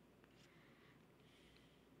at that.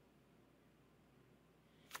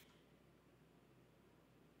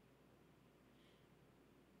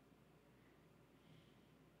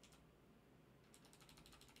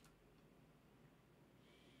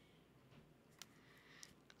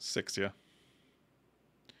 Six, yeah.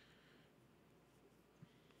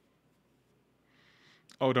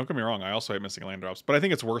 Oh, don't get me wrong. I also hate missing land drops. But I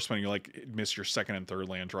think it's worse when you, like, miss your second and third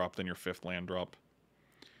land drop than your fifth land drop.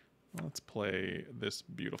 Let's play this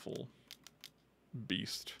beautiful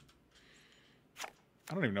beast.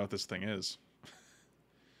 I don't even know what this thing is.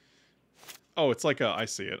 Oh, it's like a... I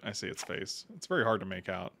see it. I see its face. It's very hard to make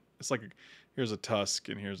out. It's like... Here's a tusk,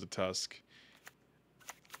 and here's a tusk.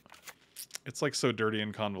 It's like so dirty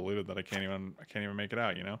and convoluted that I can't even make it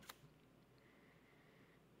out, you know?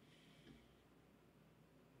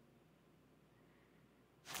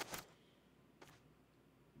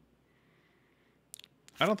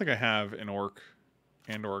 I don't think I have an orc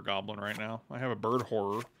and or a goblin right now. I have a bird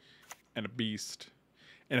horror and a beast.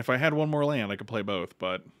 And if I had one more land, I could play both,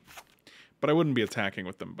 but I wouldn't be attacking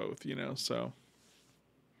with them both, you know, so.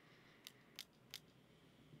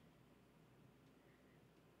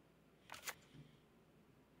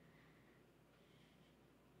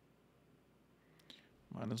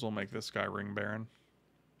 Might as well make this guy Ring Baron.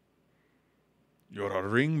 You're a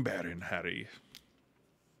Ring Baron, Harry.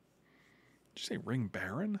 Did you say Ring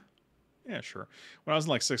Baron? Yeah, sure. When I was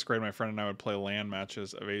in like 6th grade, my friend and I would play LAN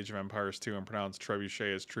matches of Age of Empires 2 and pronounce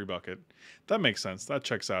Trebuchet as Tree Bucket. That makes sense. That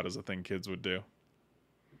checks out as a thing kids would do.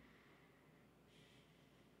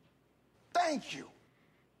 Thank you.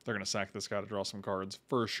 They're going to sack this guy to draw some cards,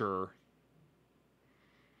 for sure.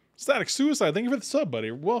 Static Suicide, thank you for the sub,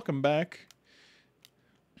 buddy. Welcome back.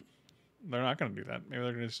 They're not going to do that. Maybe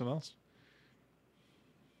they're going to do something else.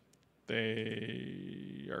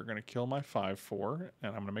 They are going to kill my 5/4,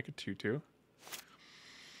 and I'm going to make a 2/2.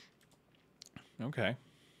 Okay.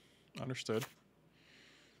 Understood.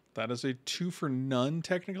 That is a 2 for none,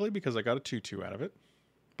 technically, because I got a 2/2 out of it.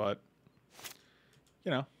 But,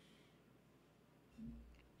 you know.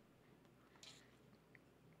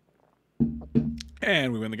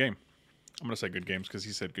 And we win the game. I'm going to say good games because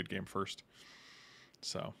he said good game first.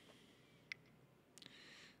 So.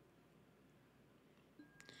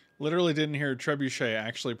 Literally didn't hear Trebuchet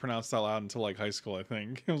actually pronounced out loud until like high school, I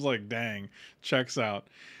think. It was like, dang, checks out.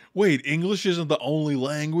 Wait, English isn't the only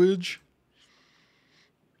language?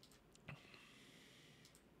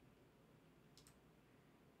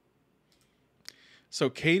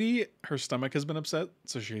 So Katie, her stomach has been upset,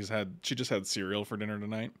 so she just had cereal for dinner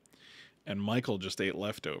tonight. And Michael just ate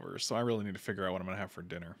leftovers, so I really need to figure out what I'm going to have for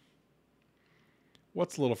dinner.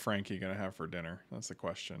 What's little Frankie going to have for dinner? That's the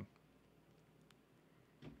question.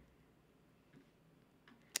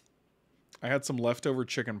 I had some leftover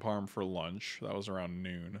chicken parm for lunch. That was around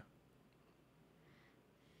noon.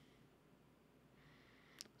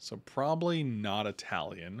 So probably not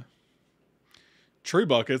Italian. Tree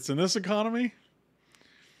buckets in this economy?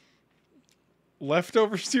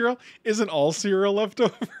 Leftover cereal? Isn't all cereal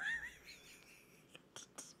leftover?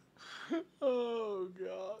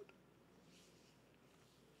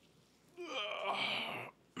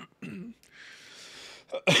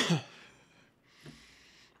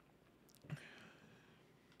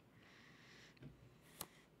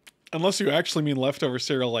 Unless you actually mean leftover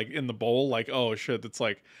cereal, like in the bowl, like, oh shit, it's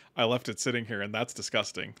like I left it sitting here, and that's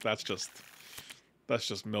disgusting. That's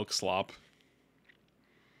just milk slop.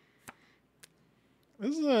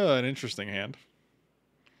 This is an interesting hand.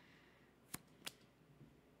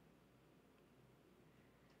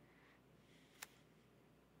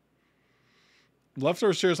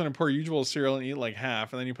 Leftover cereal and pour usual cereal and eat like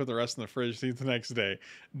half, and then you put the rest in the fridge to eat the next day.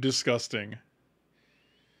 Disgusting.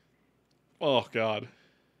 Oh god.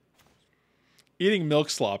 Eating milk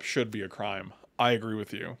slop should be a crime. I agree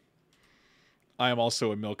with you. I am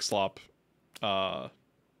also a milk slop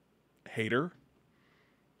hater,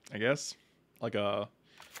 I guess. Like a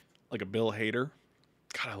Bill Hader.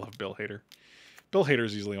 God, I love Bill Hader. Bill Hader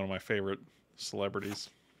is easily one of my favorite celebrities.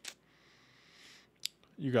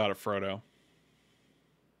 You got it, Frodo.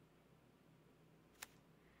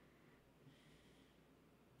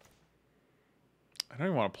 I don't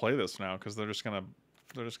even want to play this now because they're just gonna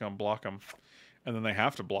block them, and then they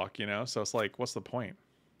have to block, you know. So it's like, what's the point?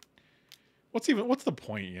 What's the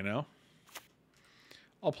point, you know?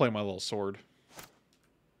 I'll play my little sword.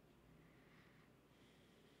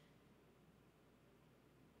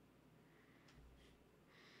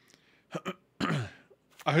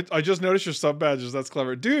 I just noticed your sub badges. That's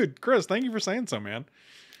clever, dude. Chris, thank you for saying so, man.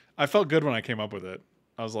 I felt good when I came up with it.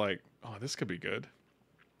 I was like, oh, this could be good.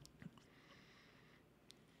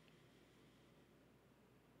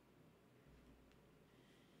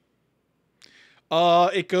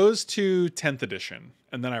 It goes to 10th edition,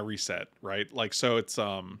 and then I reset, right? Like, so it's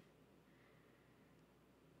God,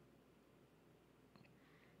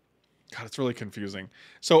 it's really confusing.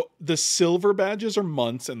 So the silver badges are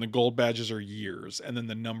months, and the gold badges are years, and then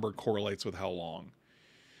the number correlates with how long.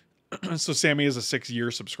 So Sammy is a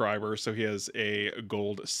 6-year subscriber, so he has a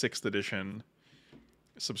gold 6th edition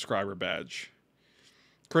subscriber badge.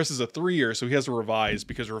 Chris is a 3-year, so he has a revised,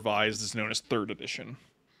 because revised is known as 3rd edition.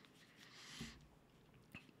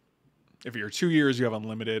 If you're 2 years, you have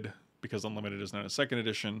unlimited, because unlimited is known as 2nd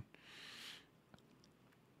edition.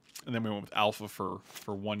 And then we went with alpha for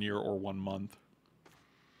 1 year or 1 month.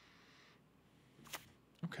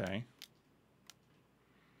 Okay.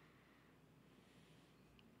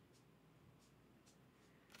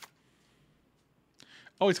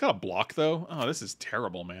 Oh, he's got a block, though? Oh, this is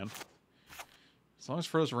terrible, man. As long as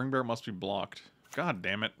Frodo's Ring Bearer must be blocked. God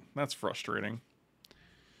damn it. That's frustrating.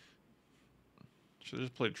 Should I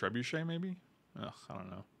just play Trebuchet, maybe? Ugh, I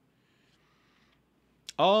don't know.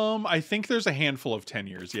 I think there's a handful of 10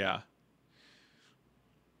 years, yeah.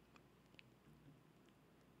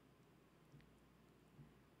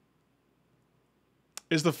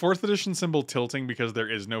 Is the 4th edition symbol tilting because there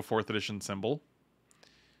is no 4th edition symbol?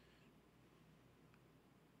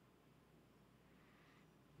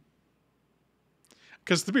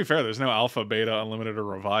 Because to be fair, there's no alpha, beta, unlimited, or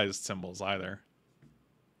revised symbols either.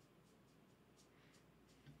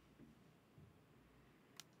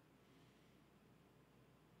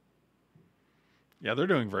 Yeah, they're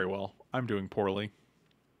doing very well. I'm doing poorly.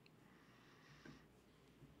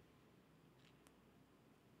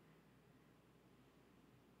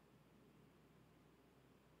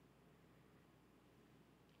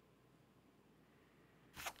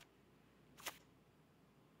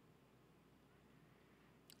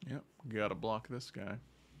 Yep, gotta block this guy.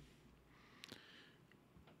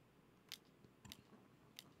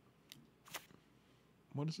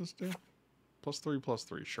 What does this do?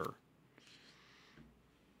 +3/+3, sure.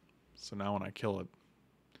 So now when I kill it,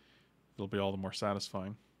 it'll be all the more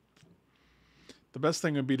satisfying. The best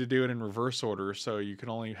thing would be to do it in reverse order, so you can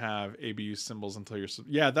only have ABU symbols until you're...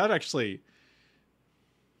 Yeah, that actually...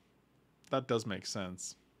 That does make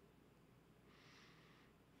sense.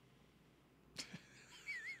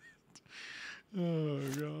 Oh,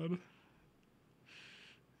 God.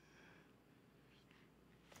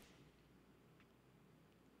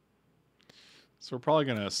 So we're probably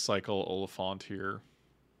going to cycle Oliphaunt here.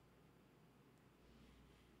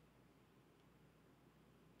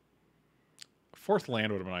 Fourth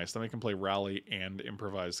land would have been nice. Then we can play Rally and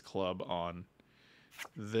Improvised Club on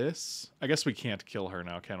this. I guess we can't kill her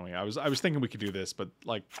now, can we? I was thinking we could do this, but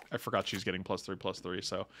like I forgot she's getting +3/+3,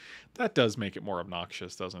 so that does make it more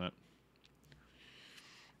obnoxious, doesn't it?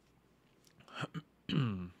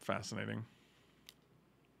 Fascinating.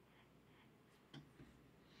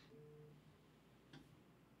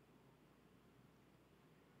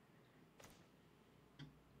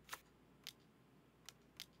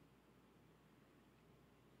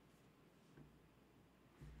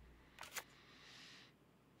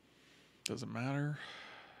 Does it matter?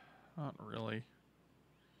 Not really.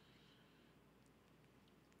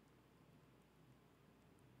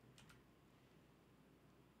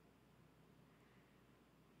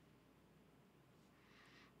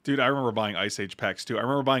 Dude, I remember buying Ice Age packs too. I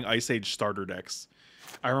remember buying Ice Age starter decks.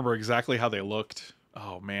 I remember exactly how they looked.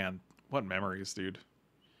 Oh man, what memories, dude.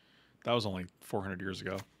 That was only 400 years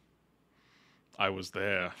ago. I was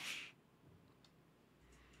there.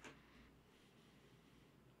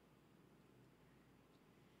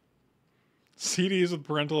 CDs with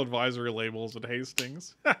parental advisory labels at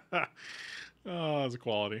Hastings. Oh, that's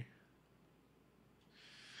quality.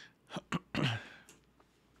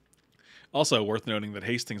 Also, worth noting that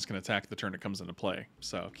Hastings can attack the turn it comes into play,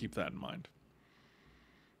 so keep that in mind.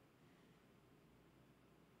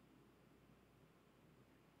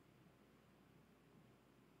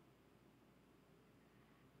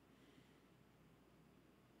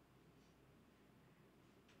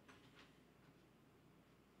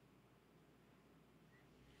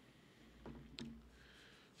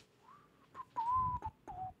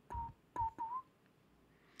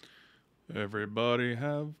 Everybody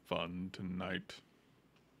have fun tonight.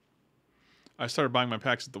 I started buying my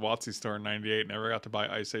packs at the Watsy store in '98. Never got to buy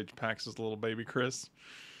Ice Age packs as little baby Chris.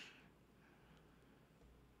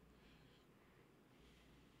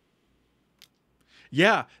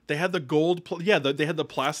 Yeah, they had the gold. They had the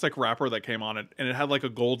plastic wrapper that came on it, and it had like a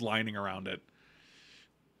gold lining around it.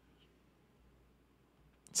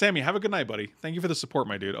 Sammy, have a good night, buddy. Thank you for the support,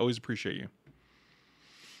 my dude. Always appreciate you.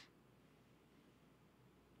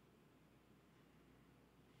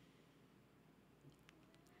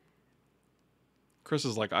 Chris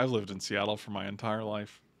is like, I've lived in Seattle for my entire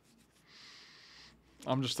life.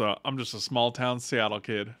 I'm just a small town Seattle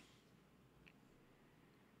kid.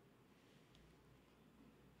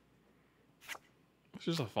 It's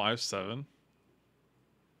just a 5/7.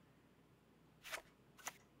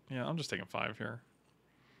 Yeah, I'm just taking 5 here.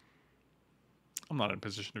 I'm not in a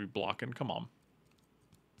position to be blocking. Come on.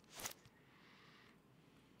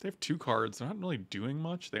 They have 2 cards. They're not really doing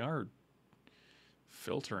much. They are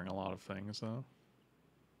filtering a lot of things, though.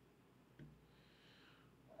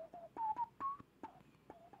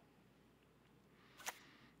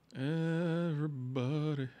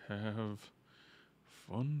 Everybody have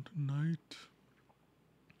fun tonight.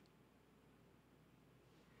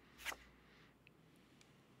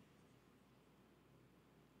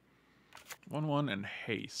 One and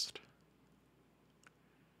haste.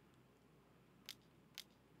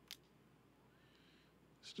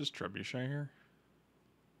 It's just Trebuchet here.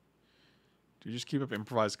 Do you just keep up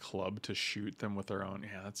improvised club to shoot them with their own?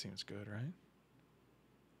 Yeah, that seems good, right?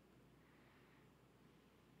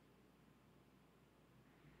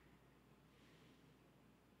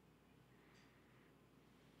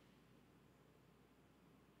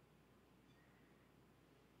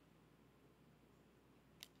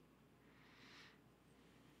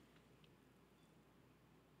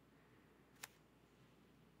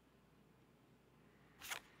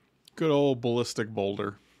 Good old ballistic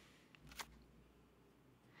boulder.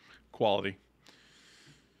 Quality.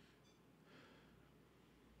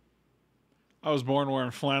 I was born wearing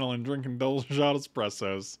flannel and drinking double shot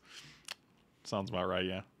espressos. Sounds about right,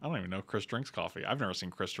 yeah. I don't even know Chris drinks coffee. I've never seen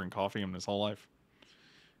Chris drink coffee in his whole life.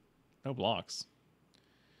 No blocks.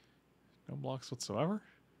 No blocks whatsoever.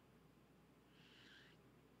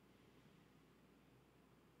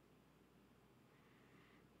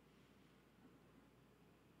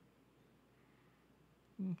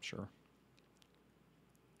 Sure.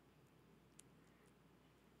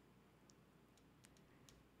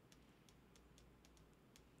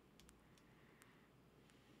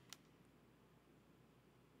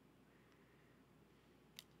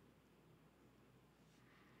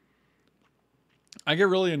 I get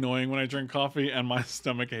really annoying when I drink coffee and my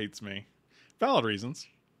stomach hates me. Valid reasons.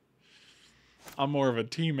 I'm more of a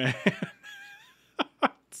tea man.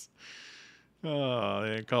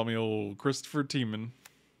 They call me old Christopher Teeman.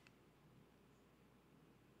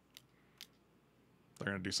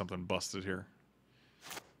 They're gonna do something busted here.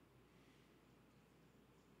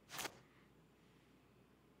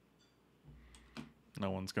 No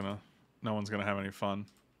one's gonna have any fun.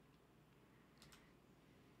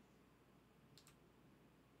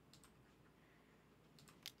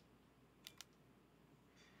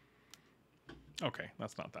 Okay,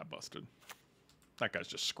 that's not that busted. That guy's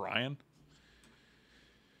just scrying.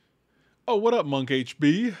 Oh, what up, Monk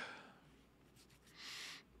HB?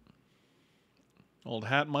 Old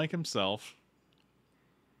Hat Mike himself.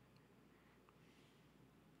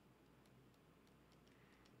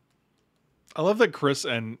 I love that Chris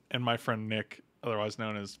and my friend Nick, otherwise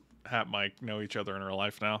known as Hat Mike, know each other in real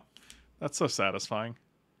life now. That's so satisfying.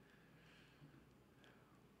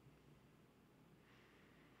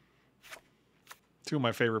 Two of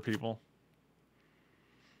my favorite people.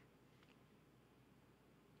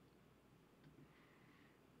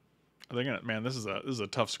 Are they gonna? Man, this is a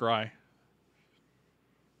tough scry.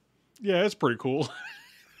 Yeah, it's pretty cool.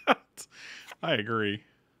 I agree.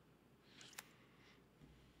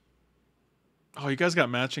 Oh, you guys got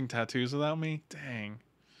matching tattoos without me? Dang.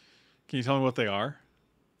 Can you tell me what they are?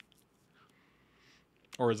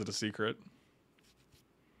 Or is it a secret?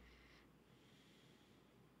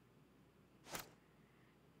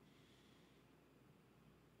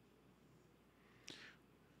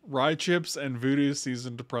 Rye chips and voodoo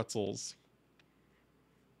seasoned pretzels.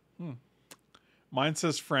 Mine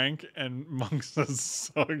says Frank and Monk says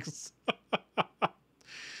Suggs.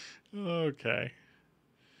 Okay.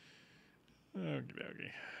 Okie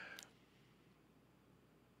dokie.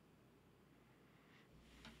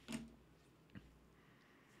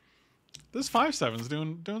 This 5/7's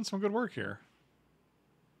doing some good work here.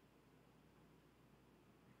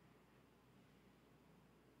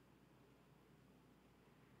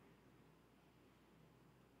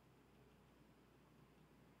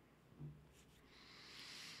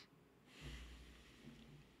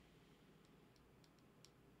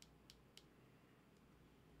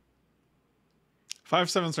 Five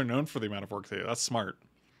sevens are known for the amount of work they do. That's smart.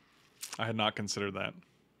 I had not considered that.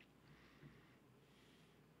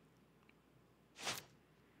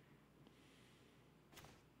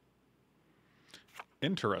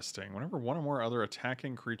 Interesting. Whenever one or more other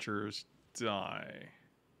attacking creatures die.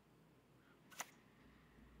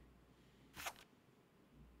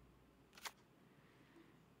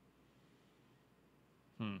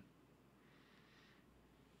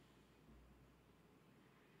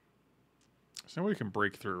 So now we can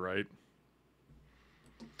break through, right?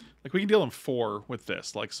 Like we can deal them 4 with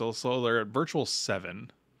this. Like so they're at virtual 7.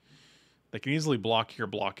 They can easily block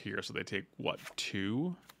here, so they take what,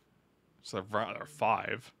 2? So they're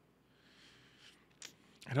 5.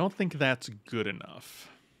 I don't think that's good enough.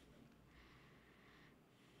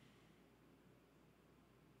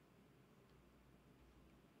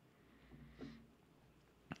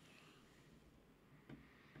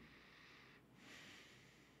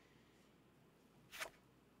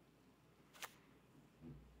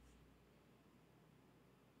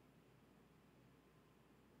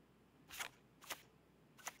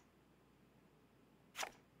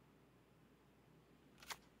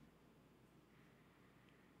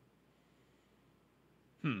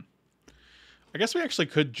 I guess we actually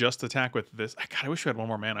could just attack with this. God, I wish we had one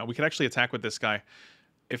more mana. We could actually attack with this guy.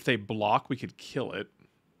 If they block, we could kill it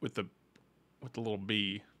with the little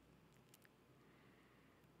bee.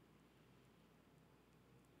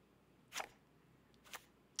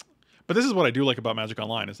 But this is what I do like about Magic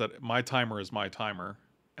Online, is that my timer is my timer,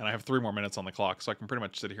 and I have 3 more minutes on the clock, so I can pretty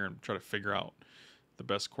much sit here and try to figure out the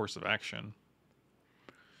best course of action.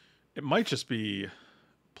 It might just be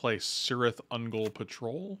play Sirith Ungol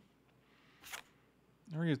Patrol.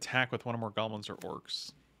 Or you attack with one or more goblins or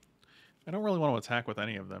orcs. I don't really want to attack with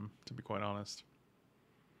any of them, to be quite honest.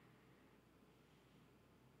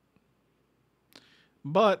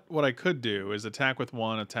 But what I could do is attack with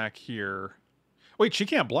one, attack here. Wait, she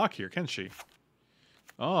can't block here, can she?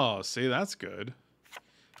 Oh, see, that's good.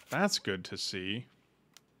 That's good to see.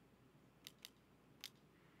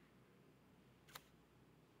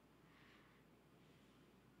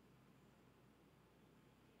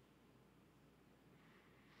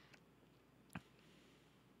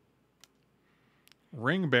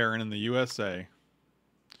 Ring Baron in the USA.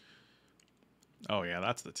 Oh yeah,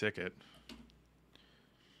 that's the ticket.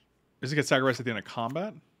 Does it get sacrificed at the end of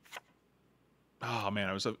combat? Oh man,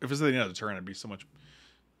 if it was at the end of the turn, I'd be so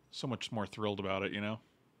much more thrilled about it, you know?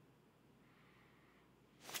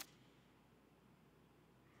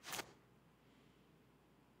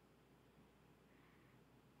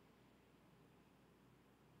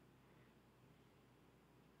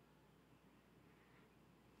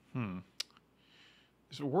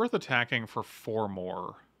 Is it worth attacking for 4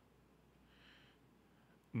 more?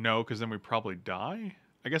 No, because then we probably die.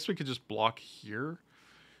 I guess we could just block here.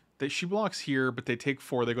 She blocks here, but they take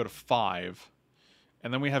 4, they go to 5.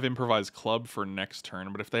 And then we have Improvised Club for next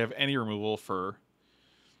turn. But if they have any removal for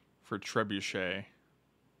Trebuchet.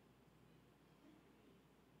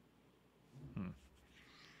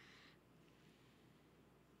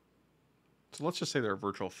 So let's just say they're a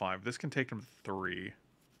virtual 5. This can take them 3.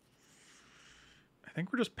 I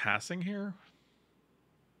think we're just passing here.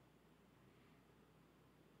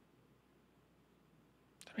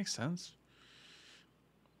 That makes sense.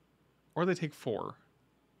 Or they take 4.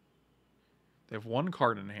 They have 1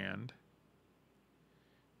 card in hand.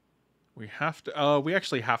 We have to... we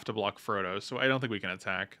actually have to block Frodo, so I don't think we can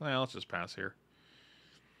attack. Well, let's just pass here.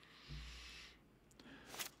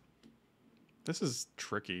 This is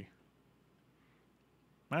tricky.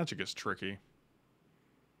 Magic is tricky.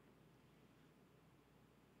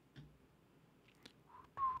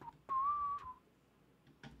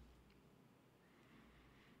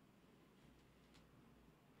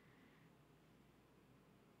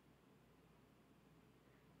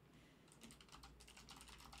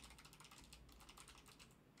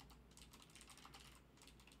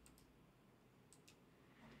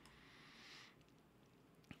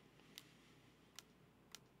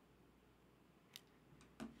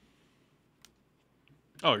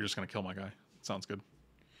 Oh, you're just going to kill my guy. Sounds good.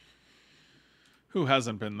 Who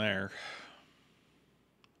hasn't been there?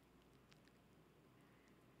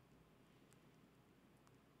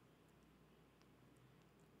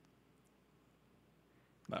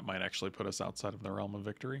 That might actually put us outside of the realm of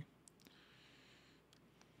victory.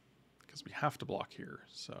 Because we have to block here,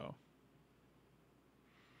 so...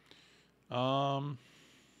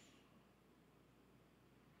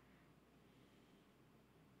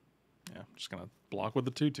 Yeah, I'm just going to block with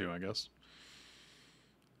the 2/2, I guess.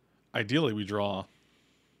 Ideally, we draw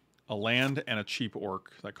a land and a cheap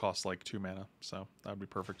orc that costs like 2 mana, so that would be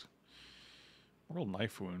perfect. World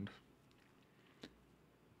Knife Wound.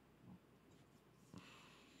 I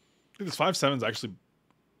think this 5/7's actually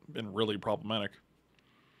been really problematic.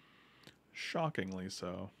 Shockingly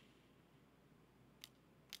so.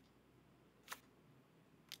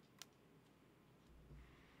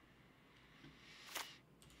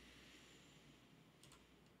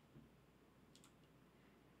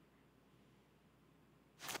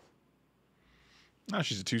 Ah,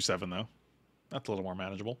 she's a 2/7 though. That's a little more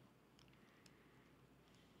manageable.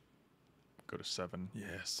 Go to 7.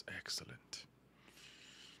 Yes, excellent.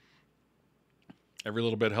 Every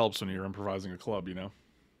little bit helps when you're improvising a club, you know?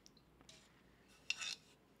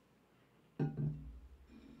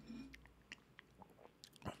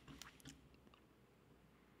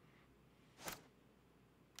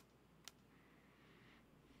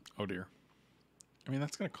 Oh dear. I mean,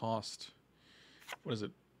 that's going to cost... What is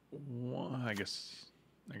it? One, I guess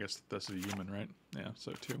that's a human, right? Yeah,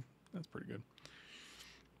 so 2. That's pretty good.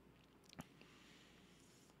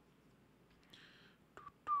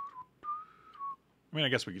 I mean, I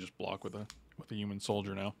guess we could just block with a human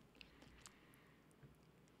soldier now.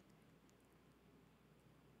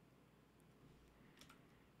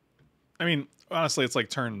 I mean, honestly, it's like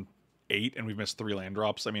turn 8 and we've missed 3 land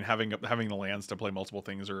drops. I mean, having the lands to play multiple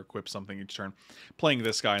things or equip something each turn, playing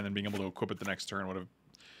this guy and then being able to equip it the next turn would have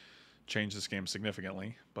changed this game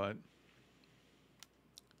significantly, but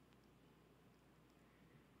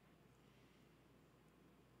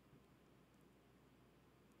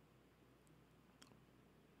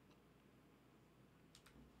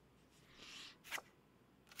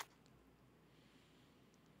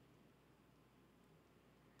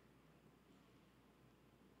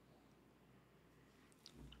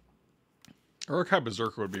Uruk-hai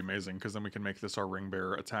Berserker would be amazing because then we can make this our ring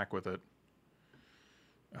bearer, attack with it.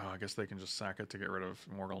 Oh, I guess they can just sack it to get rid of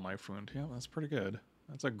Mortal Knife Wound. Yeah, that's pretty good.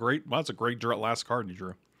 That's a great last card you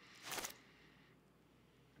drew.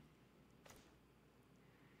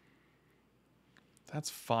 That's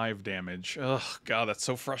 5 damage. Ugh, God, that's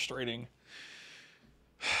so frustrating.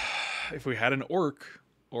 If we had an orc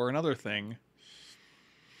or another thing...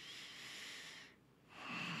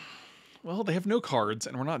 Well, they have no cards,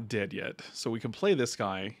 and we're not dead yet. So we can play this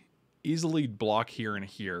guy, easily block here and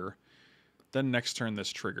here. Then next turn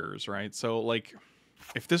this triggers, right? So, like,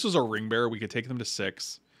 if this was a ring bearer, we could take them to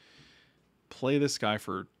 6. Play this guy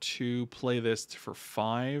for 2. Play this for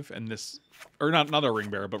 5. And this... Or not a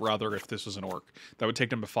ring bearer, but rather if this was an orc. That would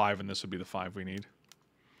take them to 5, and this would be the 5 we need.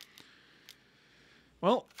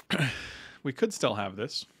 Well, we could still have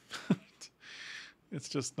this. It's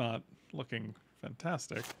just not looking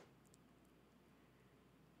fantastic.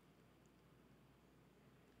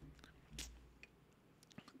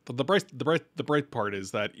 But the bright part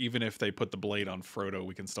is that even if they put the blade on Frodo,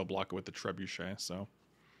 we can still block it with the trebuchet, so...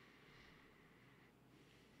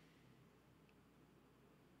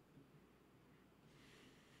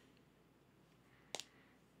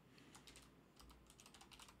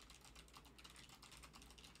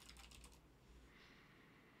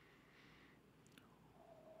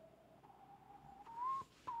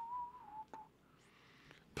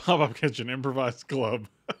 Pop-up kitchen, improvised club.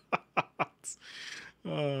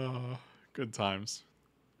 Good times.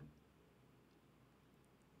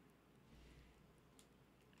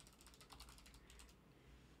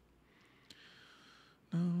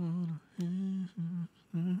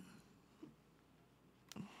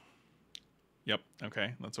 Yep,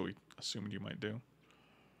 okay. That's what we assumed you might do.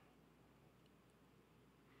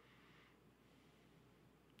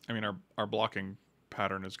 I mean, our blocking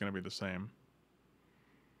pattern is going to be the same.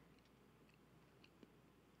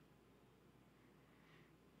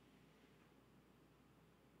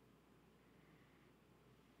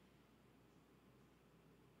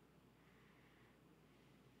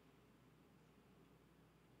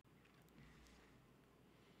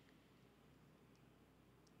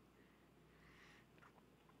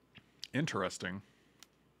 Interesting.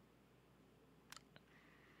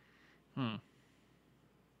 Hmm.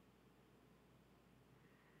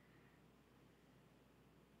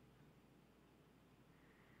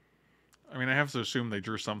 I mean, I have to assume they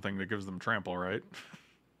drew something that gives them trample, right?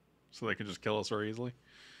 So they can just kill us very easily.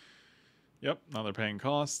 Yep, now they're paying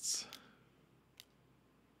costs.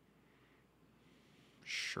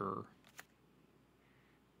 Sure.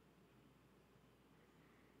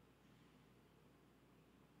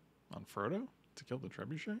 On Frodo? To kill the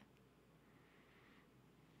trebuchet?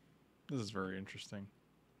 This is very interesting.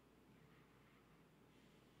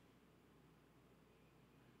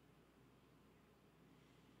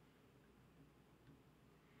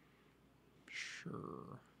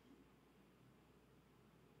 Sure.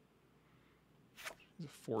 He's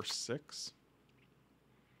a 4/6.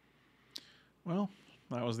 Well,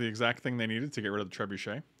 that was the exact thing they needed to get rid of the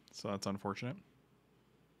trebuchet, so that's unfortunate.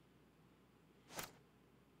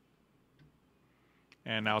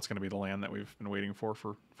 And now it's going to be the land that we've been waiting for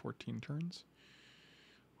 14 turns.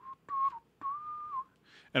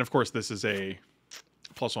 And of course, this is a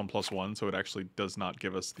 +1/+1, so it actually does not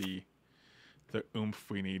give us the oomph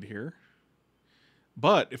we need here.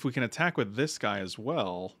 But if we can attack with this guy as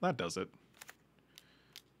well, that does it.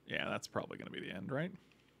 Yeah, that's probably going to be the end, right?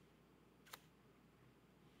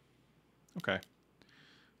 Okay.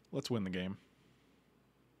 Let's win the game.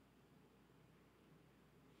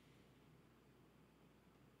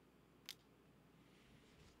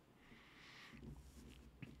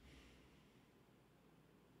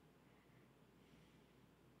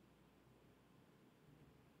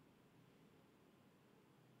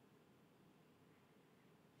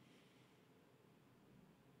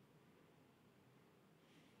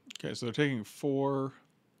 Okay, so they're taking 4.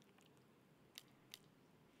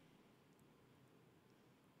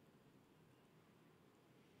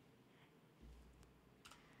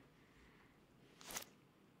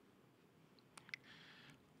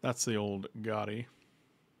 That's the old Gotti.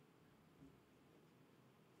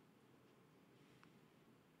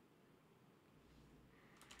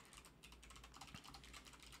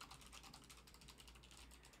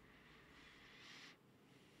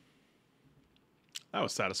 That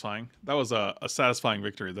was satisfying. That was a satisfying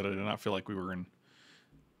victory that I did not feel like we were in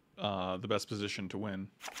the best position to win.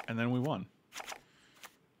 And then we won.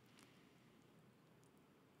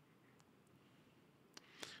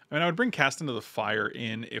 I mean, I would bring Cast into the Fire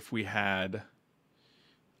in if we had...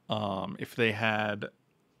 if they had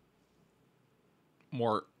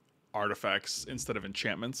more artifacts instead of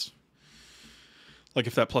enchantments. Like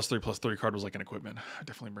if that +3/+3 card was like an equipment, I'd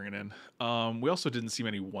definitely bring it in. We also didn't see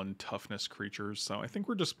many 1 toughness creatures, so I think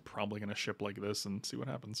we're just probably going to ship like this and see what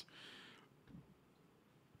happens.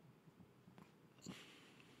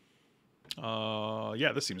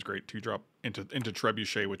 Yeah, this seems great. 2-drop into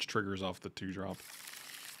Trebuchet, which triggers off the 2-drop.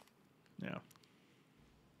 Yeah.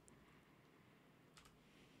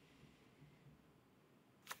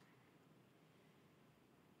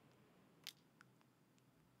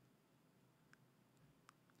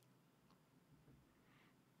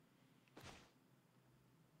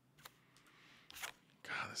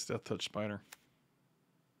 God, this Death Touch Spider.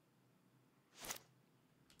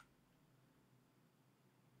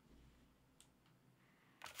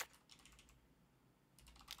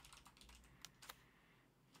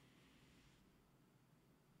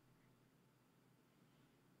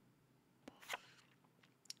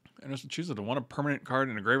 And just choose it to want a permanent card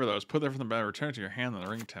in a graveyard that was put there from the bed, return it to your hand, and the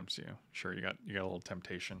ring tempts you. Sure, you got a little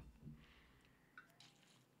temptation.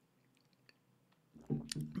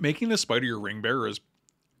 Making the spider your ring bearer is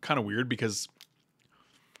kind of weird because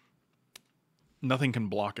nothing can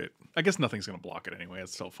block it. I guess nothing's going to block it anyway.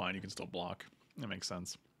 It's still fine. You can still block. That makes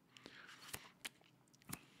sense.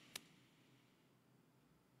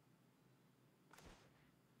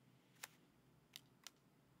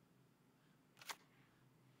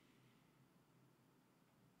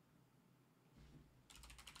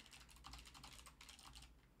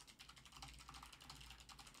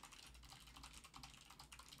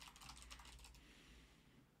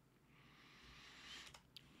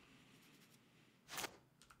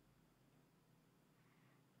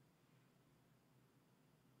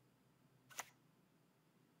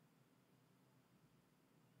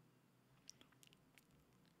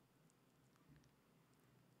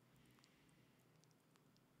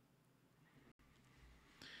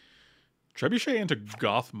 Trebuchet into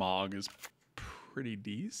Gothmog is pretty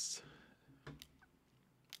decent.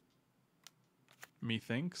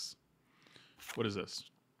 Methinks. What is this?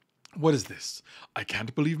 What is this? I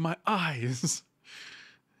can't believe my eyes.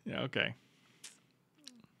 Yeah, okay.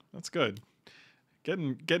 That's good.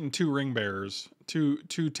 Getting two ring bearers, two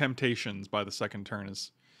temptations by the second turn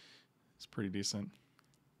is pretty decent.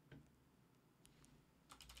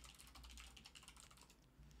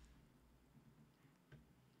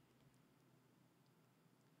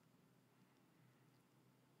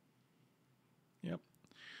 Yep.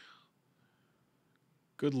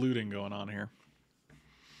 Good looting going on here.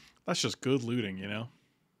 That's just good looting, you know?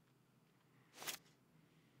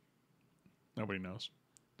 Nobody knows.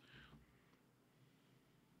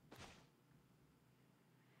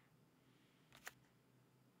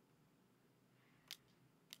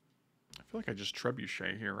 I feel like I just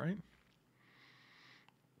trebuchet here, right?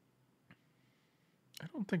 I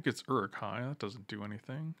don't think it's Uruk-hai. That doesn't do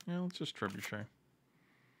anything. Yeah, let's just trebuchet.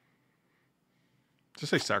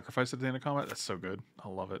 Just say sacrifice at the end of combat? That's so good. I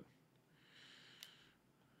love it.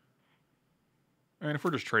 I mean, if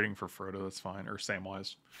we're just trading for Frodo, that's fine. Or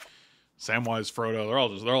Samwise. Samwise, Frodo, they're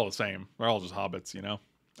all the same. They're all just hobbits, you know?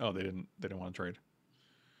 Oh, they didn't want to trade.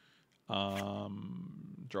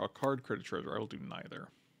 Draw a card, credit treasure. I will do neither.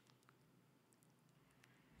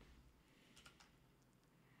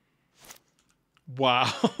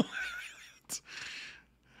 Wow.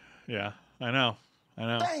 Yeah, I know.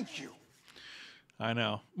 Thank you. I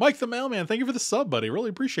know. Mike the Mailman, thank you for the sub, buddy. Really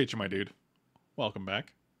appreciate you, my dude. Welcome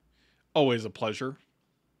back. Always a pleasure.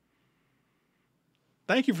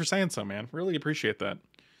 Thank you for saying so, man. Really appreciate that.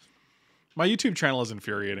 My YouTube channel is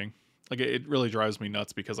infuriating. Like, it really drives me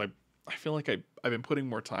nuts because I feel like I've been putting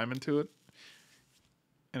more time into it.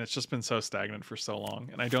 And it's just been so stagnant for so long.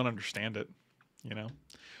 And I don't understand it, you know?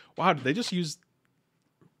 Wow, did they just use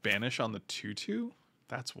Banish on the 2/2?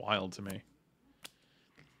 That's wild to me.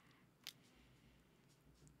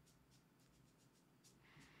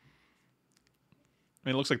 I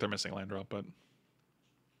mean, it looks like they're missing land drop, but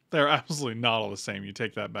they're absolutely not all the same. You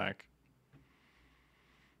take that back.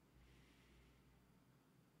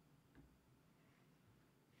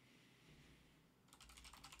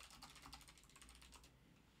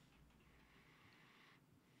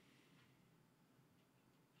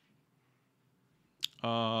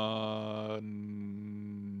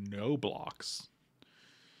 No blocks.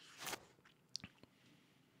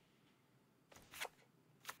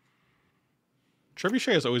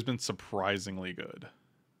 Trebuchet has always been surprisingly good.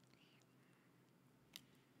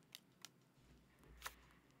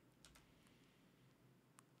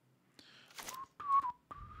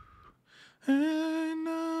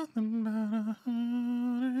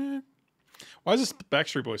 Why is this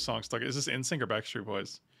Backstreet Boys song stuck? Is this NSYNC or Backstreet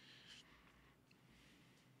Boys?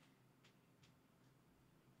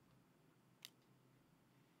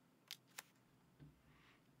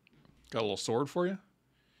 Got a little sword for you?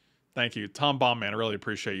 Thank you. Tom Bombman, I really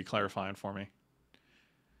appreciate you clarifying for me.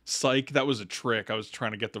 Psych, that was a trick. I was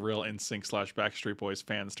trying to get the real NSYNC / Backstreet Boys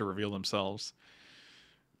fans to reveal themselves.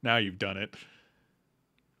 Now you've done it.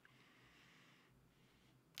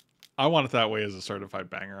 I want it that way as a certified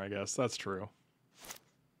banger, I guess. That's true.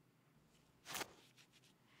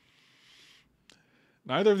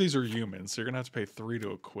 Neither of these are humans, so you're going to have to pay 3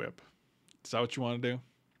 to equip. Is that what you want to do?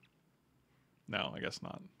 No, I guess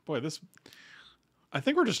not. Boy, this... I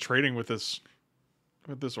think we're just trading with this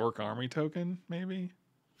Orc Army token, maybe?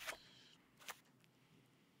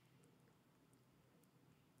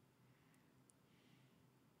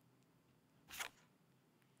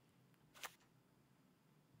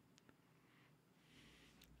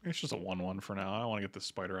 It's just a 1/1 for now. I don't want to get this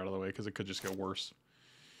spider out of the way because it could just get worse.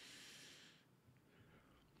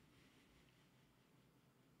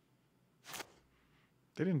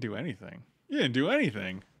 They didn't do anything. You didn't do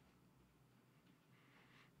anything.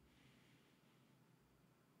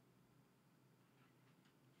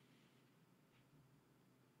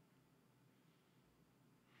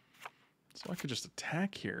 So I could just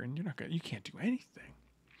attack here and you can't do anything.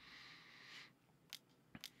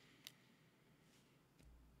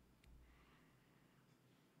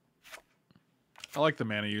 I like the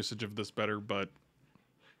mana usage of this better, but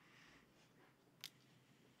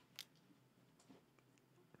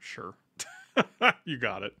sure. You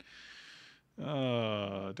got it. Do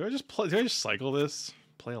I just cycle this?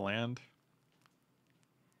 Play a land?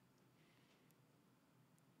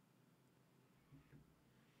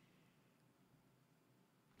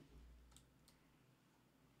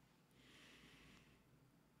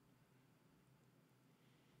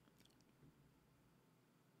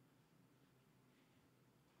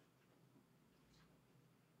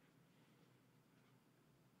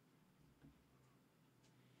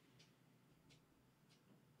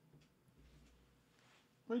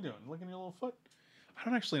 What are you doing? Licking your little foot? I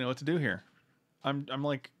don't actually know what to do here. I'm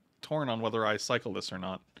like torn on whether I cycle this or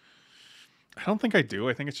not. I don't think I do.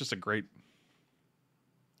 I think it's just a great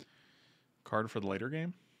card for the later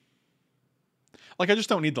game. Like, I just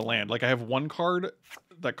don't need the land. Like, I have one card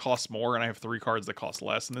that costs more, and I have 3 cards that cost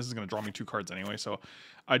less, and this is going to draw me 2 cards anyway, so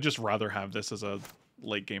I'd just rather have this as a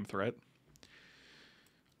late game threat.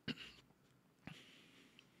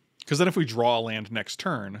 Because then if we draw a land next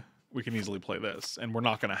turn, we can easily play this, and we're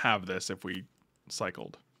not going to have this if we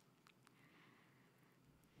cycled.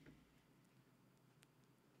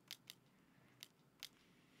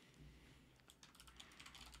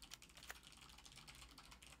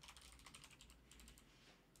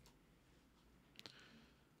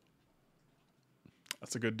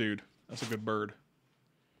 That's a good dude. That's a good bird.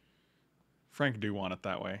 Frank do want it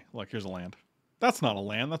that way. Look, here's a land. That's not a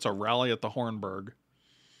land. That's a rally at the Hornburg.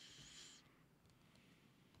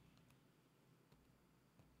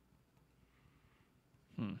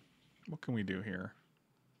 What can we do here?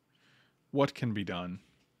 What can be done?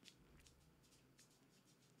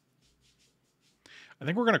 I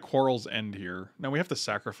think we're going to Quarrel's End here. Now we have to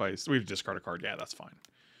sacrifice. We have to discard a card. Yeah, that's fine.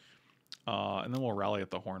 And then we'll rally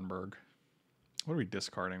at the Hornburg. What are we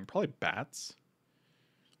discarding? Probably bats.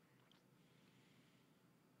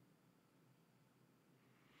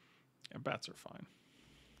 Yeah, bats are fine.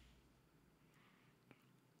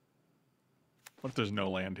 What if there's no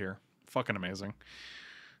land here? Fucking amazing.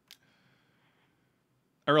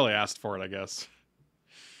 I really asked for it, I guess.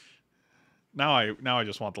 Now I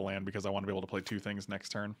just want the land because I want to be able to play 2 things next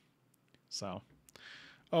turn. So,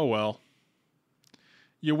 oh well.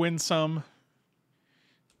 You win some.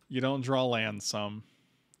 You don't draw land some.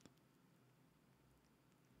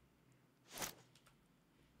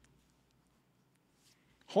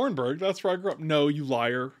 Hornburg, that's where I grew up. No, you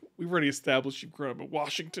liar. We've already established you've grown up in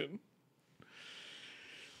Washington.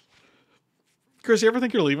 Chris, you ever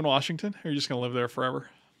think you're leaving Washington? Or are you just going to live there forever?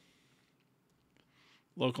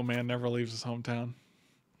 Local man never leaves his hometown.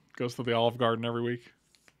 Goes to the Olive Garden every week.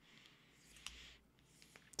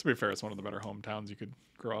 To be fair, it's one of the better hometowns you could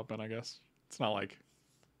grow up in, I guess. It's not like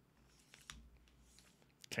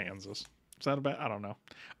Kansas. Is that a bad? I don't know.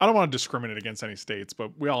 I don't want to discriminate against any states,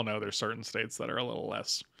 but we all know there's certain states that are a little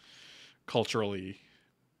less culturally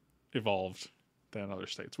evolved than other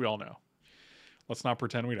states. We all know. Let's not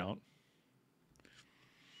pretend we don't.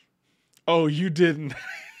 Oh, you didn't.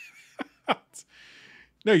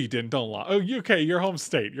 No, you didn't. Don't lie. Oh, okay. Your home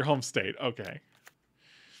state. Your home state. Okay.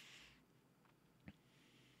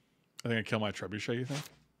 I think I kill my trebuchet, you think?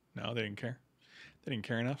 No, they didn't care. They didn't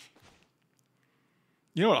care enough.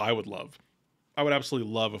 You know what I would love? I would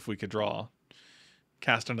absolutely love if we could draw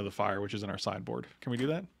Cast Into the Fire, which is in our sideboard. Can we do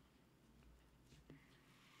that?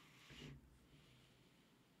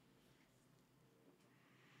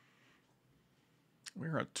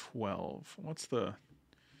 We're at 12. What's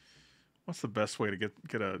the best way to get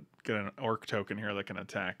an orc token here that can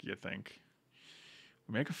attack, you think?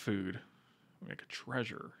 We make a food. We make a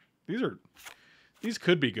treasure. These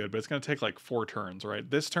could be good, but it's going to take like 4 turns, right?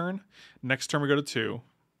 This turn, next turn we go to 2,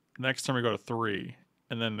 next turn we go to 3,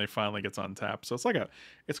 and then they finally gets on tap. So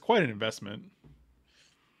it's quite an investment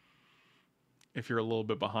if you're a little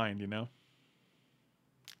bit behind, you know?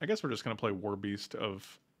 I guess we're just going to play War Beast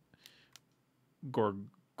of Gorgoroth.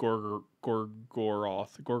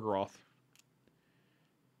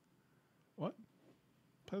 What?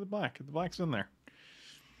 Play the black. The black's in there.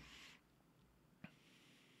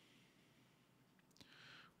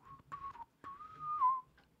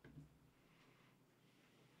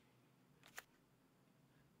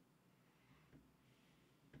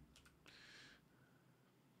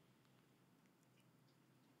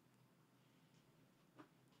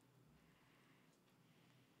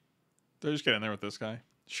 They're just getting there with this guy.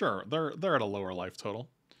 Sure, they're at a lower life total.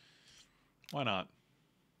 Why not?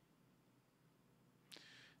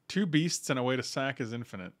 2 beasts and a way to sack is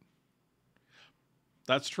infinite.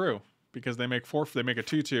 That's true, because they make a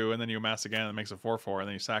 2/2, and then you amass again, and it makes a 4/4, and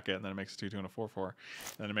then you sack it, and then it makes a 2/2 and a 4/4, and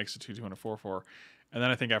then it makes a 2/2 and a 4/4, and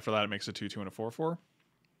then I think after that it makes a 2/2 and a 4/4.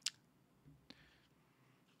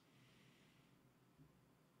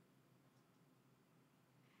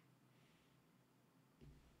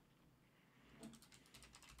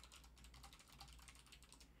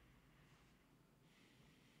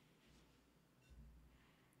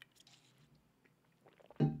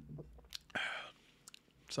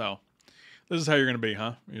 So, this is how you're going to be,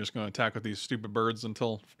 huh? You're just going to attack with these stupid birds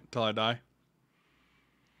until I die?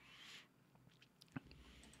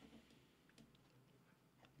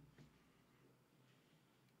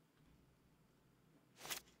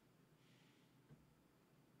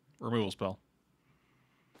 Removal spell.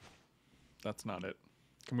 That's not it.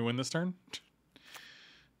 Can we win this turn?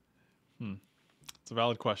 It's a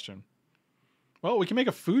valid question. Well, we can make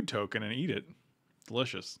a food token and eat it.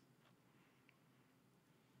 Delicious.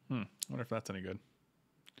 I wonder if that's any good.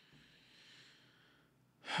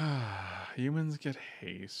 Humans get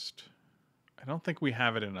haste. I don't think we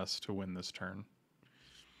have it in us to win this turn.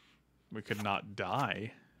 We could not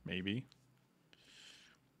die, maybe.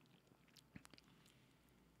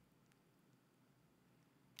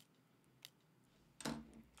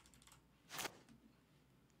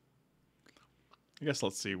 I guess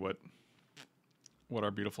let's see what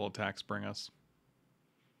our beautiful attacks bring us.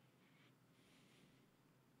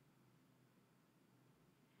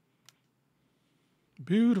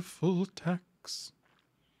 Beautiful attacks.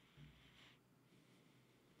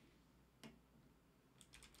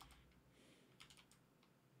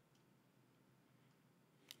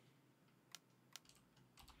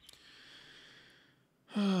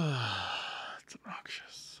 It's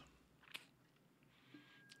obnoxious.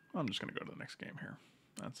 I'm just going to go to the next game here.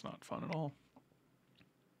 That's not fun at all.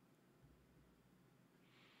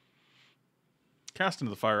 Cast into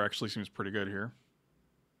the Fire actually seems pretty good here.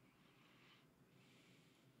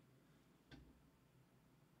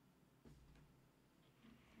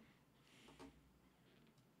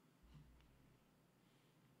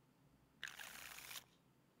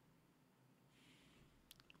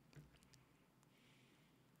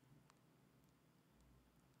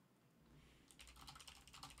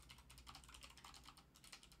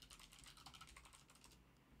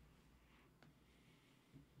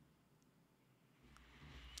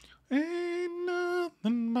 Ain't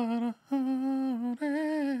nothing but a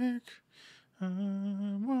heartache. I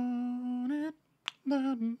want it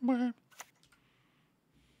that way.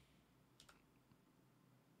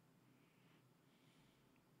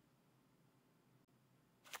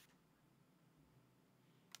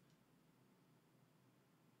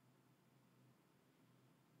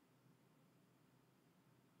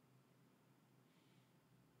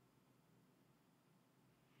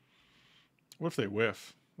 What if they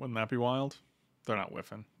whiff? Wouldn't that be wild? They're not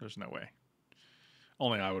whiffing. There's no way.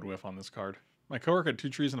 Only I would whiff on this card. My coworker had 2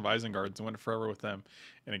 Treason of Isenguards and went forever with them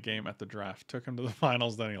in a game at the draft. Took him to the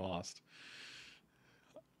finals, then he lost.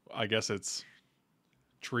 I guess it's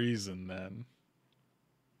treason then.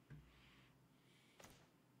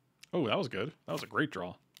 Oh, that was good. That was a great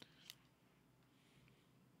draw.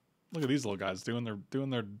 Look at these little guys doing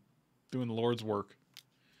the Lord's work.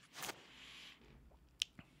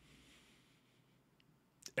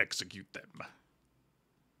 Execute them.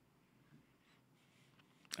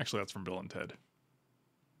 Actually, that's from Bill and Ted.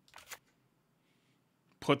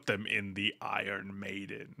 Put them in the Iron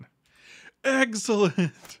Maiden.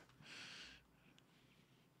 Excellent.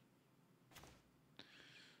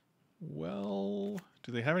 Well,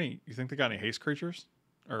 do they have any? You think they got any haste creatures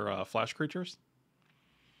or flash creatures?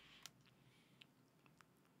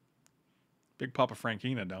 Big Papa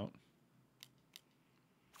Frankina don't.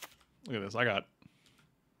 Look at this. I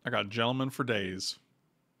got gentlemen for days.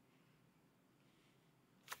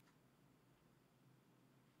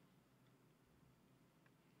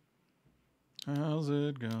 How's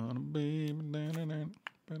it gonna be?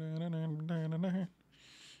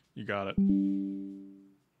 You got it.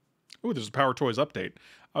 Ooh, there's a Power Toys update.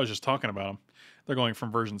 I was just talking about them. They're going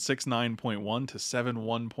from version 6.9.1 to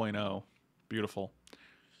 7.1.0. Beautiful.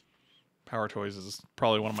 Power Toys is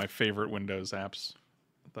probably one of my favorite Windows apps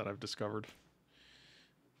that I've discovered.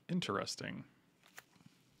 Interesting.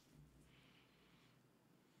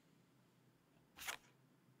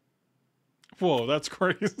 Whoa, that's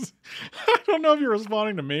crazy. I don't know if you're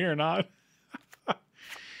responding to me or not. I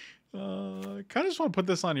kind of just want to put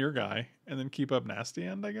this on your guy and then keep up Nasty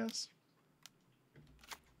End, I guess.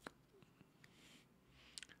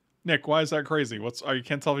 Nick, why is that crazy? You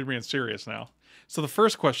can't tell if you're being serious now. So the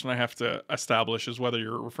first question I have to establish is whether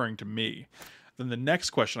you're referring to me. Then the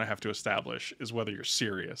next question I have to establish is whether you're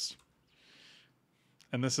serious.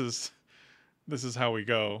 And this is how we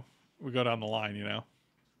go. We go down the line, you know.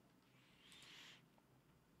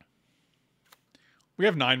 We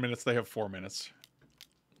have 9 minutes. They have 4 minutes.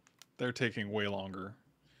 They're taking way longer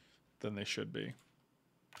than they should be.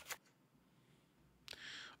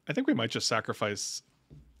 I think we might just sacrifice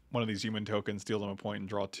one of these human tokens, deal them a point, and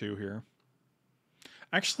draw 2 here.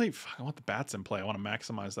 Actually, I want the bats in play. I want to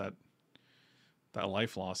maximize that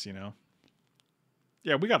life loss, you know.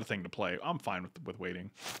 Yeah, we got a thing to play. I'm fine with waiting.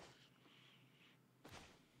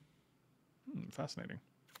 Fascinating.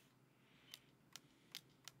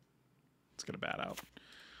 Let's get a bat out.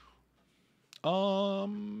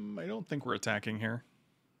 I don't think we're attacking here.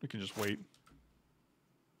 We can just wait.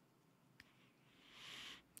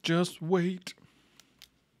 Just wait.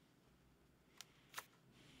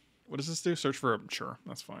 What does this do? Search for a... Sure,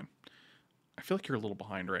 that's fine. I feel like you're a little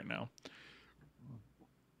behind right now.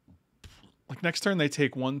 Like next turn they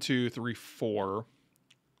take 1, 2, 3, 4.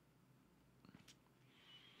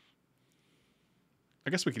 I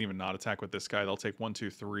guess we can even not attack with this guy. They'll take 1, 2,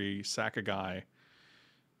 3, sack a guy.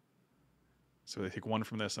 So they take 1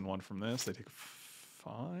 from this and 1 from this. They take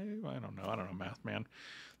 5. I don't know. I don't know math, man.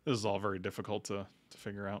 This is all very difficult to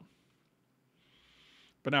figure out.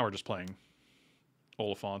 But now we're just playing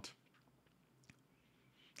Oliphaunt.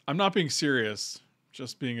 I'm not being serious.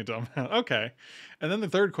 Just being a dumbass. Okay. And then the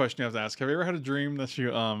third question you have to ask. Have you ever had a dream that you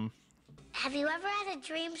Have you ever had a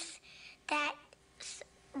dream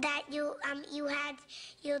that you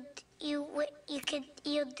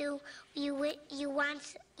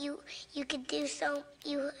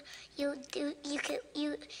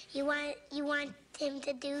want him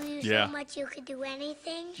to do you so much you could do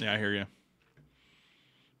anything? Yeah, I hear you.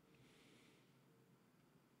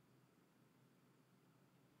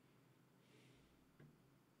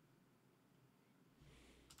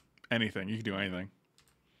 Anything. You can do anything.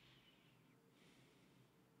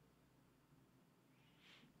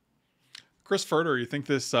 Chris Furter, you think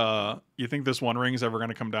this One Ring is ever going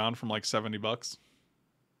to come down from like $70?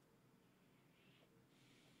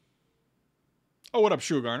 Oh, what up,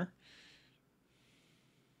 Sugargarner?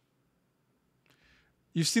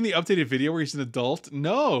 You've seen the updated video where he's an adult?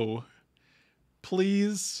 No.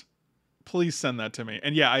 Please send that to me.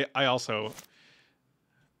 And yeah, I also.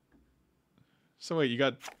 So wait, you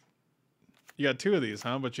got 2 of these,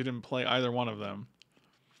 huh? But you didn't play either one of them.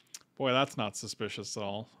 Boy, that's not suspicious at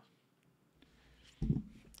all.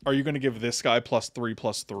 Are you going to give this guy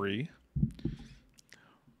 +3/+3?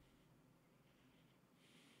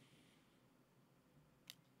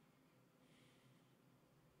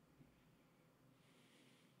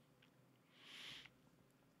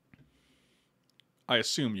 I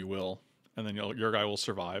assume you will, and then your guy will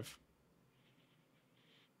survive.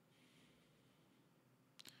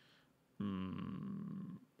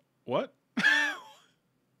 What?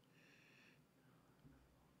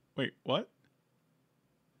 Wait, what?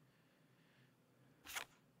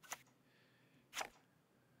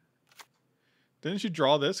 Didn't you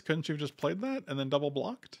draw this? Couldn't you have just played that and then double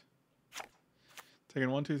blocked? Taking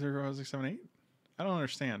 1, 2, 3, 4, 5, 6, 7, 8? I don't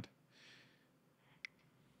understand.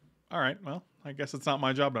 Alright, well, I guess it's not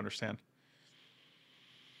my job to understand.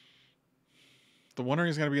 The One Ring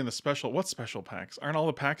is going to be in the special. What special packs? Aren't all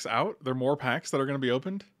the packs out? There are more packs that are going to be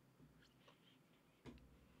opened?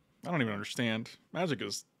 I don't even understand. Magic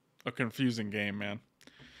is a confusing game, man.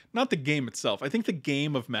 Not the game itself. I think the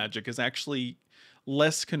game of Magic is actually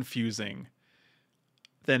less confusing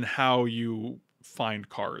than how you find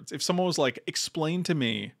cards. If someone was like, explain to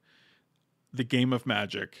me the game of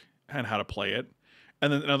Magic and how to play it,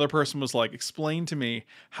 and then another person was like, explain to me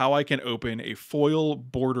how I can open a foil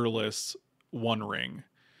borderless One Ring,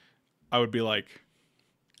 I would be like,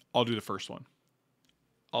 I'll do the first one.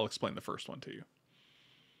 I'll explain the first one to you.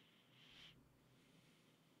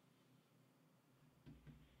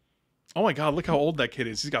 Oh my god, look how old that kid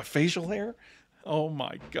is. He's got facial hair. Oh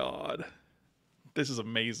my god. This is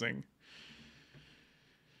amazing.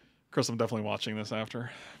 Chris, I'm definitely watching this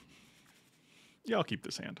after. Yeah, I'll keep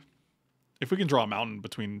this hand. If we can draw a mountain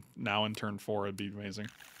between now and turn 4, it'd be amazing.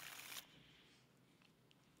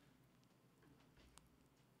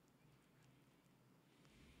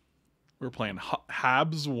 We're playing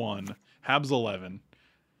Habs 1, Habs 11.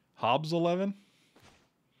 Hobbs 11?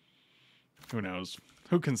 Who knows?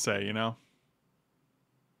 Who can say, you know?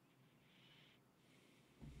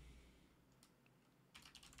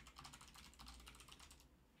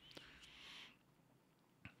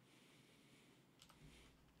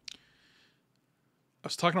 I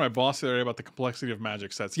was talking to my boss the other day about the complexity of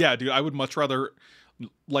Magic sets. Yeah, dude, I would much rather,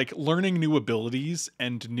 like, learning new abilities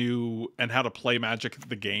and how to play Magic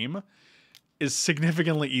the game is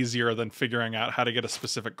significantly easier than figuring out how to get a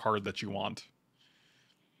specific card that you want.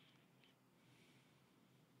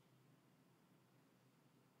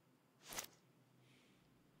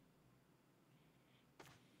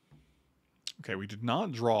 Okay, we did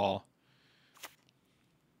not draw.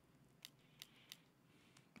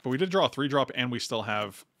 But we did draw a 3-drop, and we still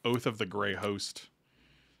have Oath of the Grey Host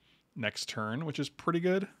next turn, which is pretty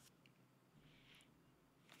good.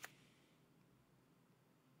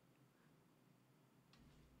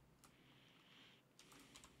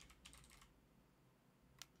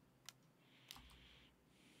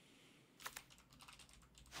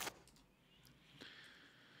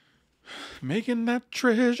 Making that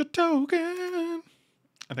treasure token.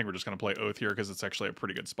 I think we're just going to play Oath here because it's actually a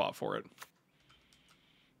pretty good spot for it.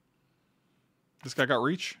 This guy got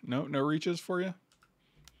reach? No reaches for you?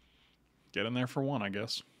 Get in there for one, I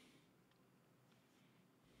guess.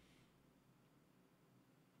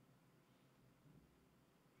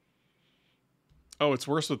 Oh, it's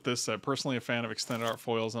worse with this set. Personally, a fan of extended art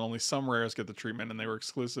foils, and only some rares get the treatment, and they were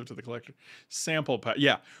exclusive to the collector sample pack.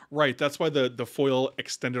 Yeah, right. That's why the foil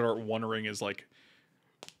extended art One Ring is like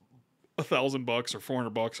 $1,000 or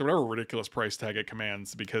 $400 or whatever ridiculous price tag it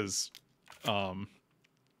commands. Because, well,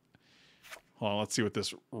 let's see what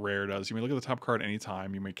this rare does. You may look at the top card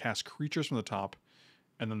anytime. You may cast creatures from the top,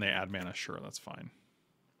 and then they add mana. Sure, that's fine.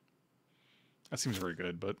 That seems very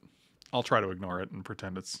good, but I'll try to ignore it and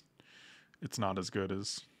pretend it's not as good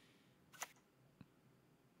as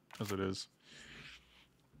it is.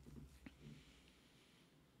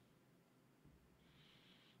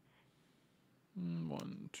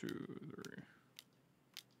 One, two, three.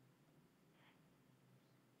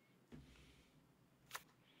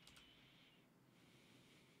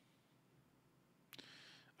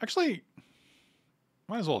 Actually,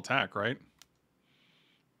 might as well attack, right?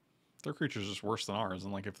 Their creature's just worse than ours,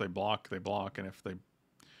 and like if they block, they block, and if they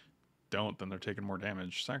don't, then they're taking more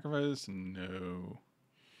damage. Sacrifice? No.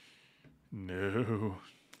 No.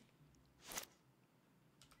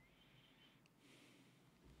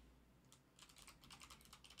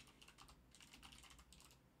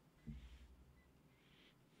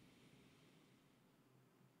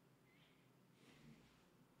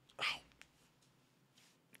 Ow.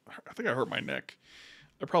 I think I hurt my neck.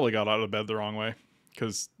 I probably got out of bed the wrong way.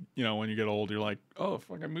 Because, you know, when you get old, you're like, oh,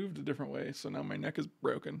 fuck, I moved a different way, so now my neck is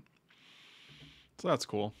broken. So that's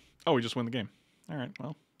cool. Oh, we just win the game. All right,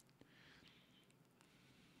 well.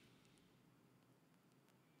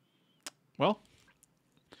 Well,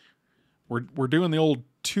 we're doing the old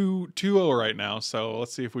 2-0 right now, so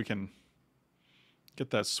let's see if we can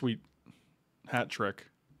get that sweet hat trick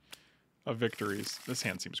of victories. This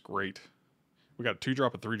hand seems great. We got a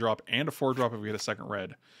 2-drop, a 3-drop, and a 4-drop if we get a second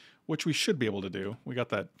red, which we should be able to do. We got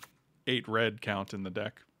that 8 red count in the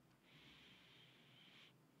deck.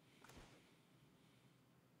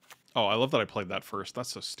 Oh, I love that I played that first.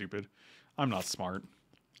 That's so stupid. I'm not smart.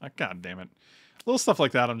 God damn it. Little stuff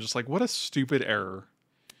like that, I'm just like, what a stupid error.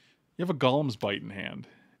 You have a Golem's Bite in hand,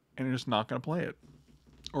 and you're just not going to play it.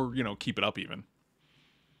 Or, you know, keep it up even.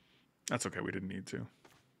 That's okay, we didn't need to.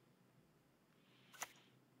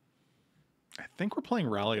 I think we're playing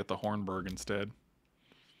Rally at the Hornburg instead.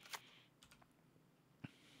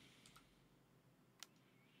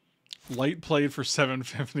 Light played for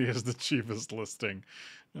 $750 is the cheapest listing.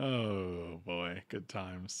 Oh boy, good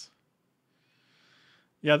times.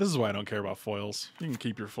 Yeah, this is why I don't care about foils. You can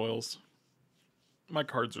keep your foils. My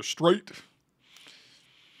cards are straight.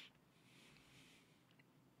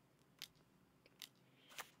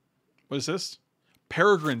 What is this?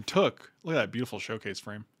 Peregrine Took. Look at that beautiful showcase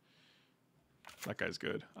frame. That guy's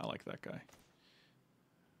good. I like that guy.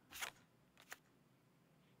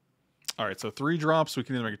 All right, so 3 drops. We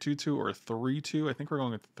can either make a 2-2 or a 3-2. I think we're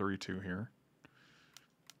going with 3-2 here.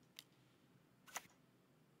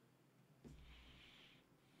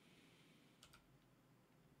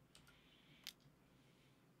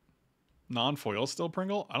 Non-foil still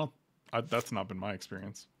Pringle? That's not been my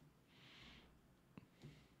experience.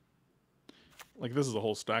 Like, this is a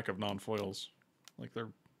whole stack of non-foils. Like,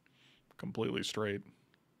 they're completely straight.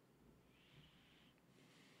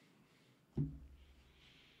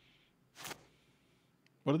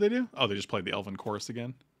 What did they do? Oh, they just played the Elven Chorus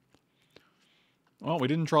again. Well, we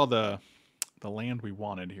didn't draw the land we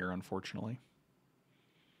wanted here, unfortunately.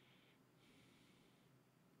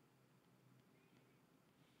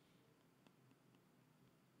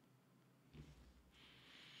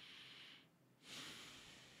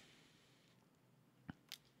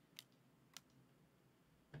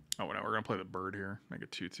 Oh, no, we're going to play the bird here. Make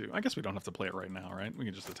it 2-2. I guess we don't have to play it right now, right? We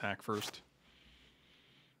can just attack first.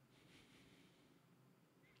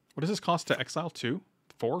 What does this cost to exile? 2?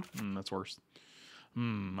 4? That's worse.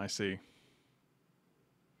 I see.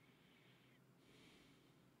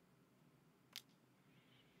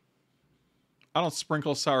 I don't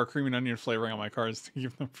sprinkle sour cream and onion flavoring on my cards to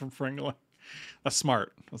keep them from Pringling. That's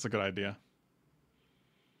smart. That's a good idea.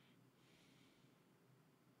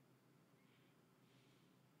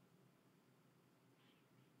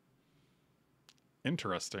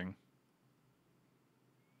 Interesting.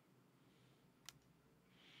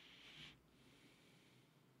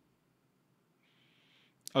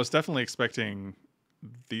 I was definitely expecting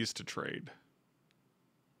these to trade.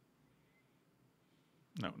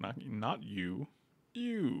 No, not you.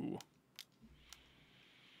 You.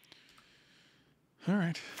 All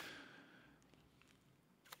right.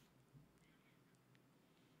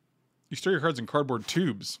 You store your cards in cardboard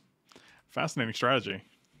tubes. Fascinating strategy.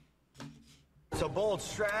 It's a bold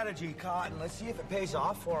strategy, Cotton. Let's see if it pays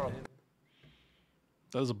off for him.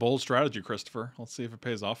 That is a bold strategy, Christopher. Let's see if it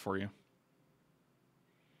pays off for you.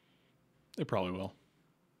 They probably will.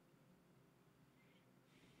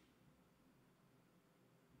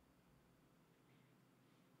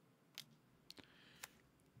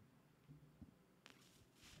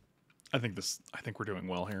 I think we're doing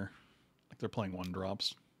well here. Like they're playing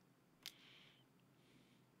 1-drops.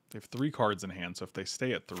 They have 3 cards in hand, so if they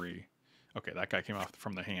stay at 3... Okay, that guy came off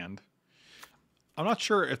from the hand. I'm not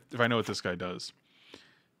sure if I know what this guy does.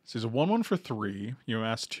 So he's a 1/1 for 3. You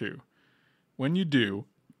amass 2. When you do,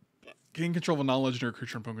 gain control of a non-legendary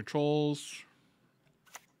creature opponent controls.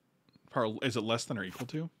 Power, is it less than or equal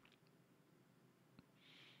to?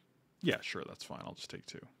 Yeah, sure, that's fine. I'll just take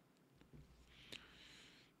 2.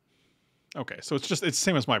 Okay, so it's the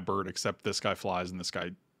same as my bird, except this guy flies and this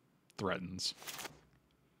guy threatens.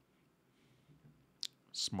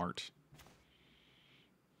 Smart.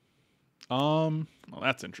 Well,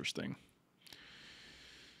 that's interesting.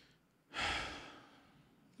 The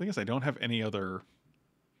thing is, I don't have any other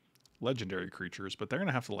legendary creatures, but they're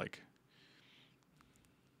gonna have to like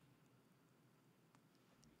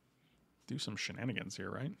do some shenanigans here,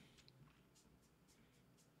 right?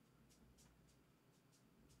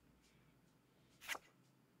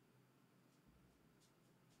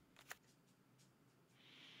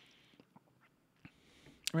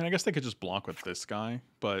 I mean, I guess they could just block with this guy,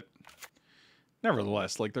 but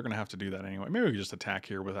nevertheless, like, they're going to have to do that anyway. Maybe we could just attack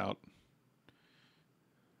here without...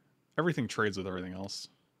 Everything trades with everything else.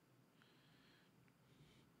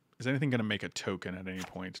 Is anything going to make a token at any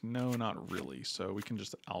point? No, not really. So we can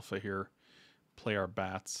just alpha here, play our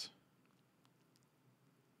bats.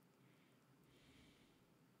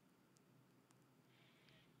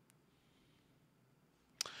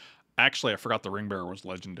 Actually, I forgot the Ring Bearer was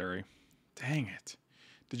legendary. Dang it.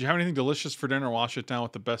 Did you have anything delicious for dinner? Wash it down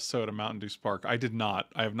with the best soda, Mountain Dew Spark. I did not.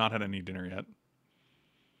 I have not had any dinner yet.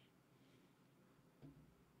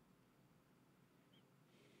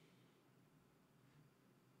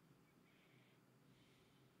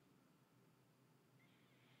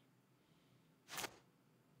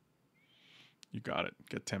 You got it.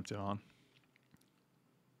 Get tempted on.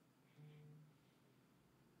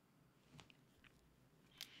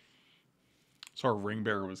 So our Ring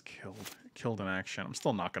Bearer was killed. Killed in action. I'm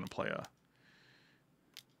still not going to play a...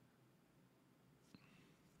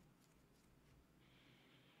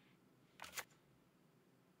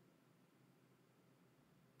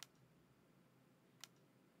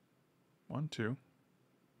 One, two.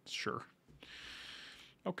 Sure.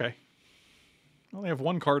 Okay. Well, they have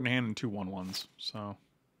 1 card in hand and 2 1/1s, so...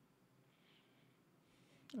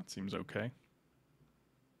 That seems okay.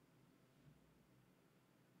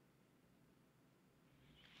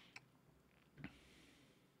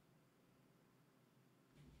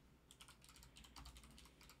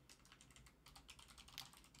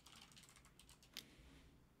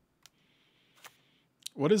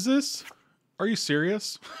 What is this? Are you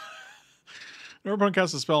serious? Whenever opponent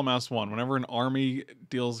casts a spell, amass 1. Whenever an army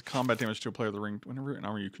deals combat damage to a player of the ring, whenever an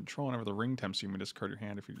army you control, whenever the ring tempts you, you may discard your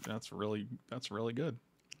hand. If you, that's really good.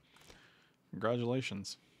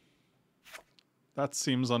 Congratulations. That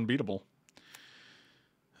seems unbeatable.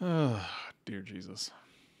 Oh, dear Jesus.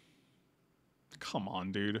 Come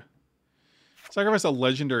on, dude. Sacrifice a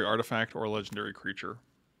legendary artifact or a legendary creature.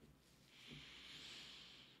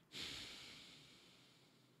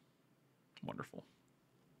 Wonderful.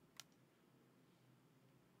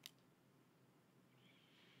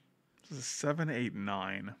 This is 7, 8,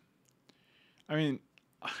 9. I mean,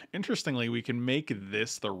 interestingly, we can make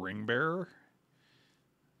this the Ring Bearer.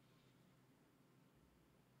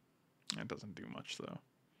 That doesn't do much, though.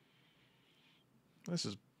 This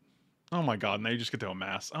is... Oh my god, now you just get to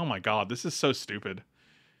amass. Oh my god, this is so stupid.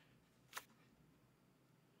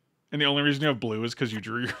 And the only reason you have blue is because you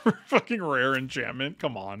drew your fucking rare enchantment?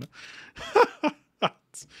 Come on.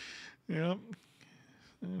 Yep.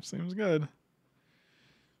 Seems good.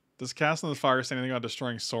 Does Cast in the Fire say anything about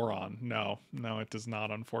destroying Sauron? No. No, it does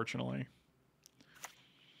not, unfortunately.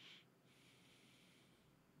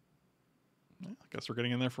 Well, I guess we're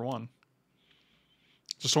getting in there for 1.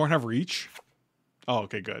 Does Sauron have reach? Oh,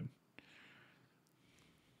 okay, good.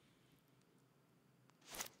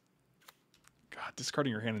 God,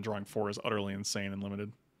 discarding your hand and drawing 4 is utterly insane and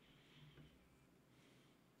limited.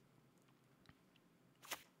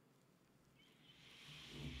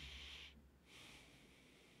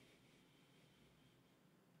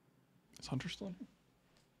 Is Hunter still in here?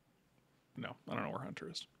 No, I don't know where Hunter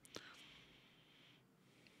is.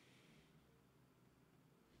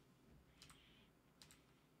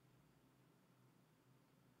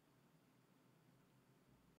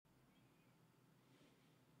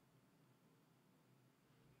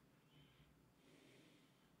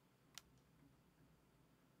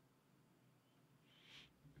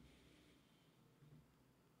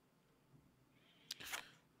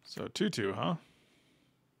 So 2/2, huh?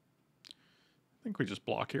 I think we just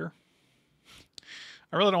block here.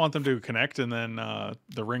 I really don't want them to connect, and then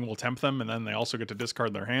the ring will tempt them, and then they also get to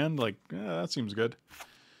discard their hand. Like, yeah, that seems good.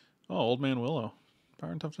 Oh, Old Man Willow.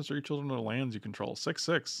 Power and toughness are equal to the lands you control.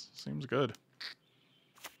 6/6. Seems good.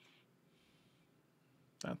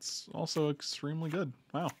 That's also extremely good.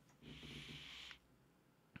 Wow.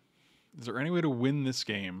 Is there any way to win this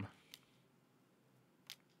game?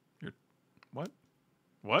 What?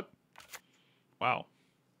 What? Wow.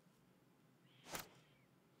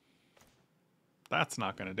 That's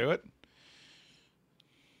not going to do it.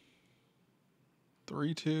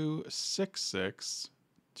 3/2, 6/6,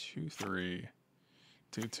 2/3,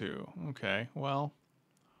 2/2. Okay, well.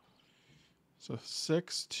 So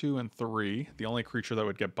 6, 2, and 3. The only creature that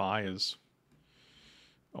would get by is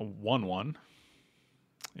a 1/1.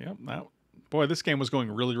 Yep, that. Boy, this game was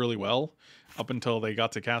going really, really well up until they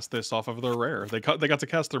got to cast this off of their rare. They got to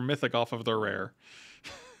cast their mythic off of their rare.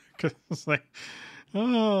 Because like,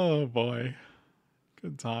 oh boy,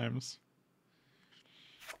 good times.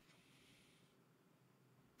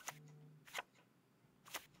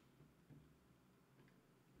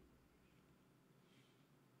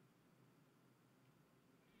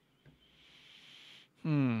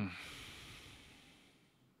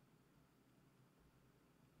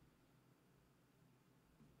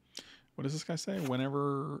 What does this guy say?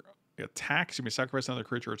 Whenever it attacks, you may sacrifice another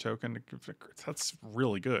creature or token. That's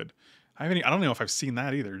really good. I don't know if I've seen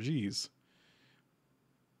that either. Jeez.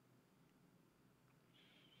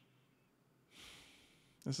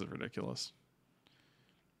 This is ridiculous.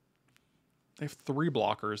 They have 3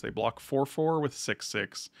 blockers. They block 4/4 with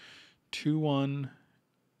 6/6, 2/1,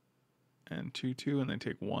 and 2/2, and they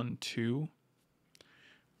take 1/2.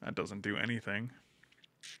 That doesn't do anything.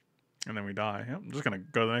 And then we die. Yep, I'm just going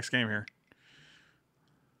to go to the next game here.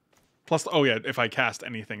 Plus, oh yeah, if I cast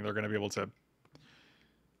anything, they're going to be able to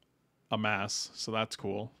amass. So that's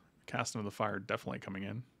cool. Cast into the fire definitely coming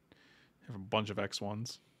in. Have a bunch of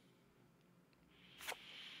X1s.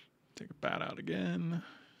 Take a bat out again.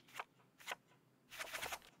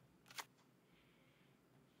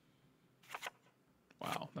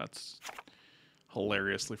 Wow, that's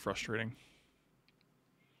hilariously frustrating.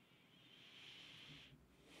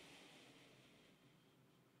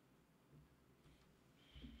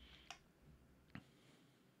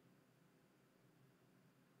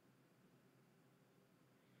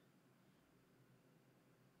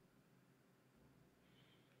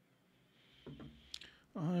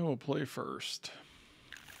 I will play first.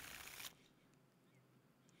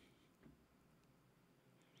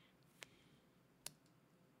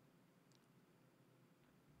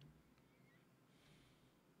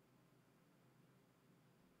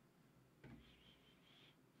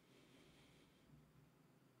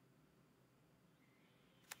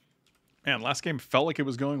 Man, last game felt like it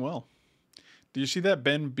was going well. Do you see that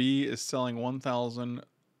Ben B is selling 1,000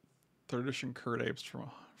 3rd edition Curd Apes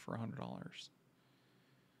for $100?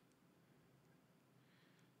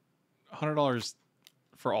 $100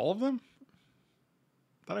 for all of them?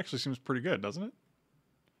 That actually seems pretty good, doesn't it?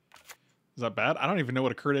 Is that bad? I don't even know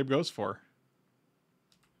what a Curd Ape goes for.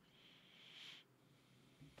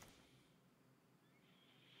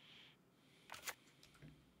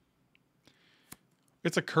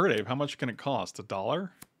 It's a Curd Ape. How much can it cost? $1?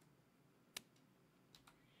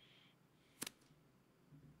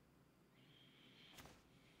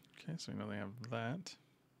 Okay, so we know they have that.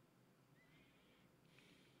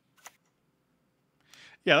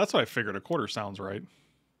 Yeah, that's what I figured. A quarter sounds right.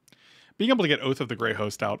 Being able to get Oath of the Grey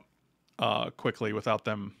Host out quickly without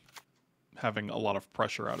them having a lot of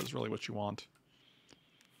pressure out is really what you want.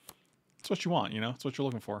 It's what you want, you know? It's what you're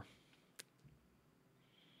looking for.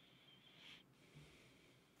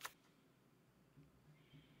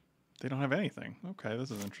 They don't have anything. Okay,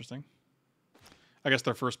 this is interesting. I guess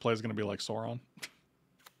their first play is going to be like Sauron.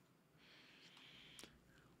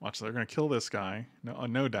 Watch, they're going to kill this guy.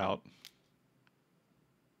 No doubt.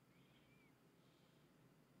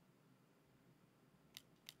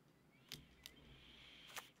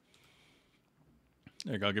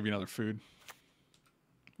 There you go. I'll give you another food.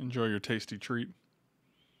 Enjoy your tasty treat.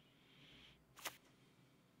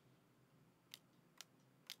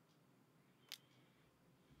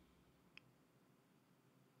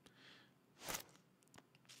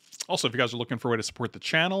 Also, if you guys are looking for a way to support the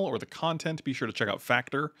channel or the content, be sure to check out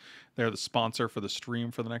Factor. They're the sponsor for the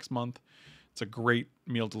stream for the next month. It's a great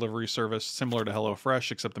meal delivery service, similar to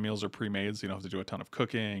HelloFresh, except the meals are pre-made, so you don't have to do a ton of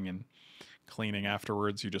cooking and cleaning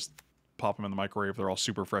afterwards. You just pop them in the microwave. They're all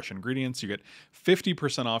super fresh ingredients. You get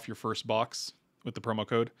 50% off your first box with the promo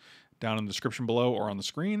code down in the description below or on the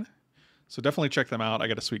screen. So definitely check them out. I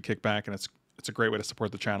get a sweet kickback, and it's a great way to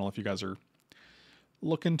support the channel if you guys are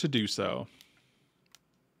looking to do so.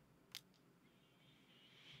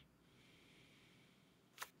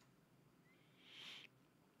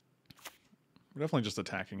 We're definitely just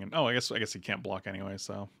attacking, and oh, I guess he can't block anyway,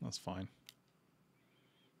 so that's fine.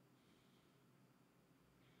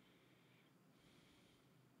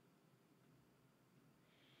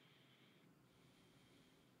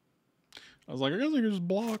 I was like, I guess I can just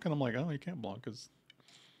block, and I'm like, oh, you can't block because,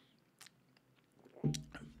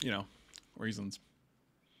 you know, reasons.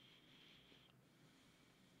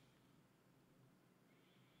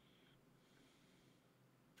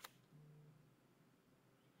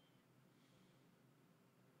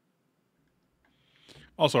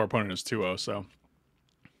 Also, our opponent is 2-0, so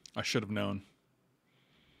I should have known.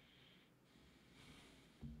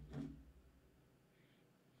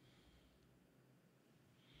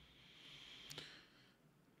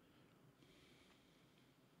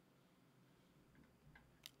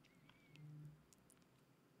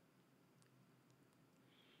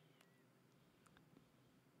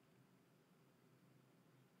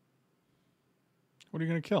 What are you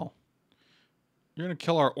going to kill? You're going to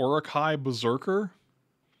kill our Orokai Berserker?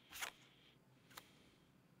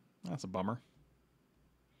 That's a bummer.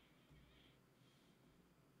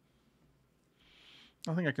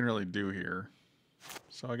 Nothing I can really do here.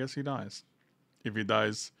 So I guess he dies. If he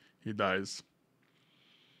dies, he dies.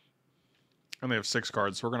 And they have 6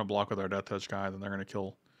 cards, so we're going to block with our Death Touch guy, then they're going to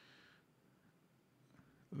kill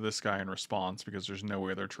this guy in response, because there's no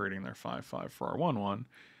way they're trading their 5/5 for our 1/1.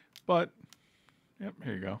 But, yep,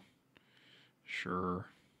 here you go. Sure.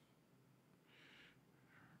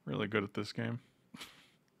 Really good at this game.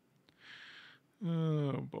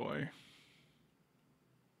 Oh, boy.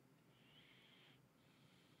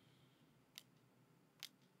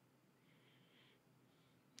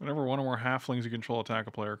 Whenever one or more halflings you control attack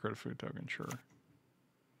a player, create a food token, sure.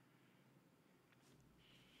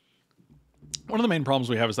 One of the main problems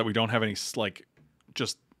we have is that we don't have any, like,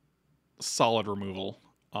 just solid removal.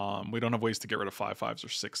 We don't have ways to get rid of 5/5s or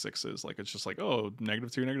 6/6s. Like, it's just like, oh,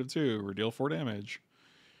 -2, or deal 4 damage.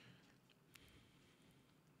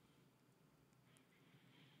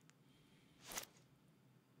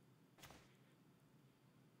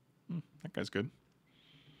 That guy's good.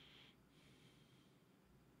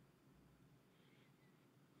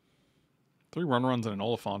 Three runs and an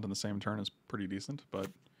Oliphaunt in the same turn is pretty decent,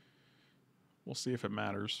 but we'll see if it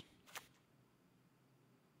matters.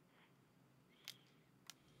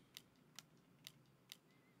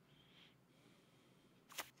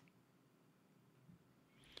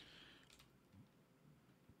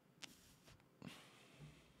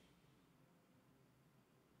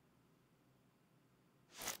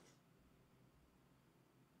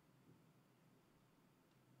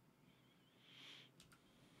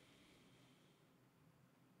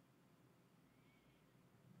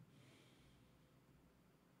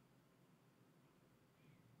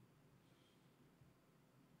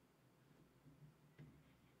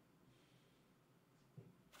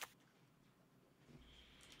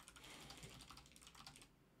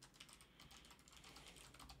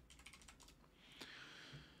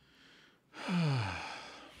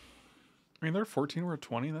 I mean, they're 14, we're at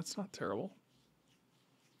 20. That's not terrible.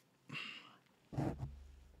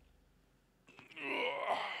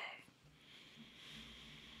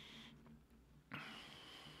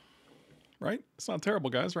 Right? It's not terrible,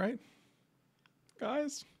 guys, right?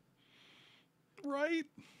 Guys? Right?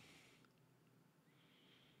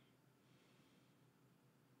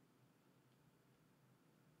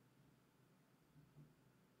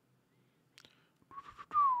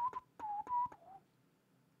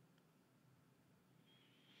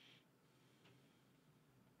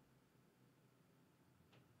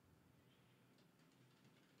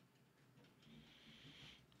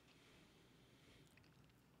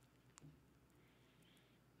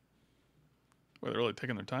 Boy, they're really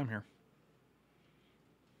taking their time here.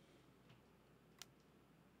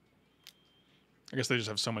 I guess they just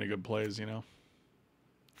have so many good plays, you know?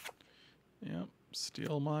 Yep.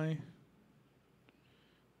 Steal my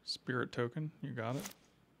spirit token. You got it.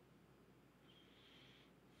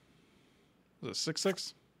 Is it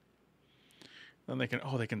 6/6? Then they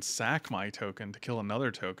can sack my token to kill another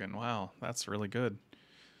token. Wow, that's really good.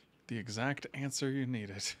 The exact answer you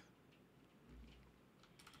needed.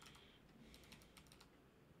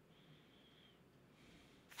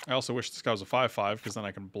 I also wish this guy was a 5/5, because then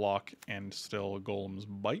I can block and still Golem's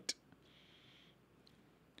Bite.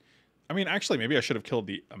 I mean, actually, maybe I should have killed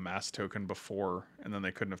the amass token before, and then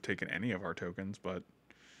they couldn't have taken any of our tokens, but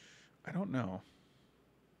I don't know.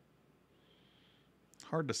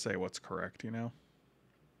 hard to say what's correct, you know?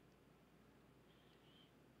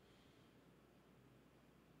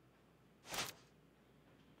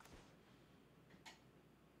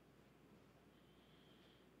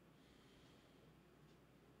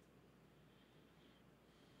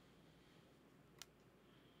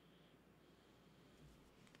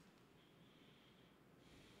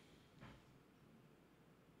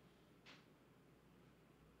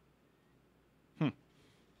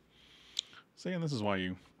 See, and this is why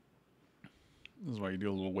you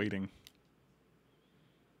do a little waiting.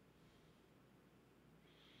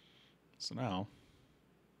 So now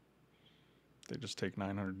they just take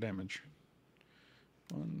 900 damage.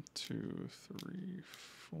 1, 2, 3,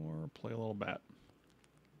 4. Play a little bat.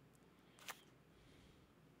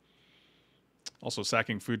 Also,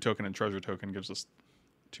 sacking food token and treasure token gives us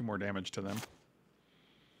 2 more damage to them.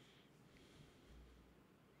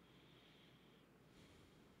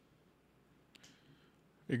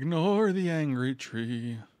 Ignore the angry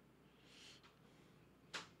tree.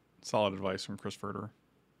 Solid advice from Chris Verder.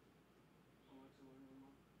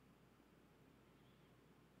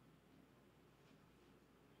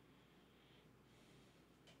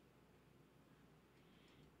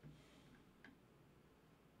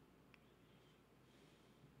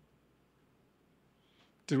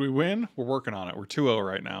 Did we win? We're working on it. We're 2-0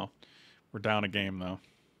 right now. We're down a game, though.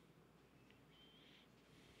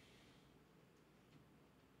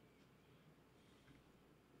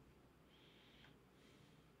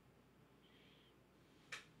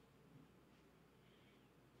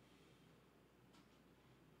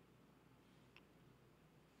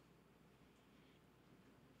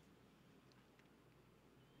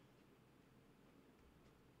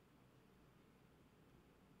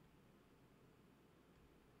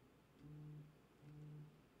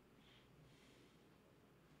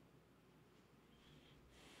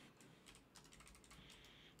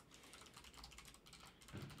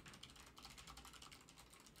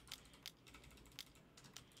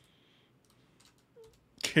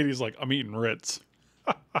 Katie's like, I'm eating Ritz.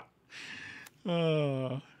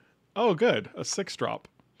 Oh, good. A 6-drop.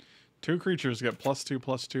 2 creatures get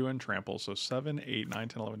 +2/+2 and trample. So 7, 8, 9,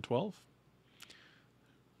 10, 11, 12.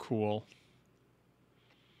 Cool.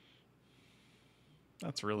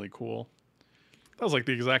 That's really cool. That was like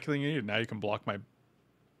the exact thing you needed. Now you can block my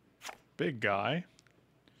big guy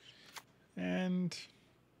and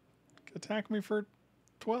attack me for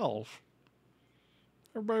 12.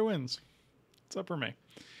 Everybody wins. It's up for me.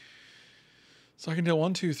 So I can deal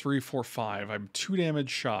 1, 2, 3, 4, 5. I'm 2 damage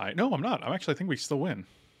shy. No, I'm not. I think we still win.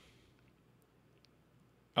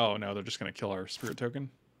 Oh, no, they're just going to kill our spirit token.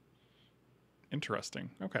 Interesting.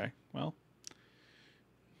 Okay, well.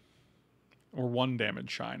 We're 1 damage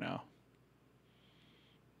shy now.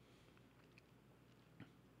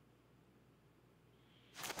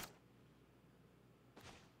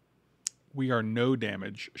 We are no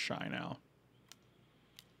damage shy now.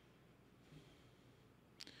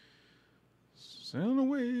 Sail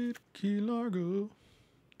away to Key Largo.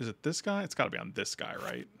 Is it this guy? It's got to be on this guy,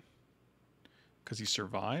 right? Because he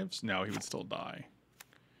survives? No, he would still die.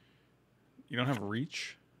 You don't have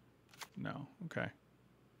reach? No. Okay.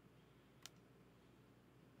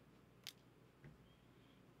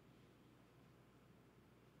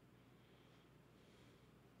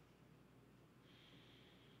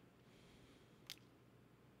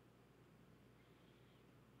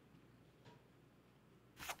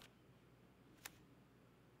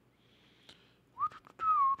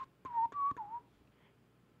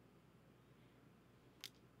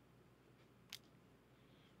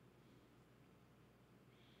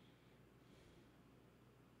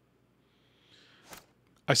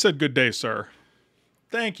 I said good day, sir.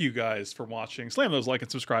 Thank you guys for watching. Slam those like and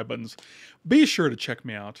subscribe buttons. Be sure to check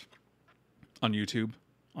me out on YouTube,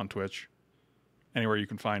 on Twitch, anywhere you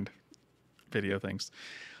can find video things.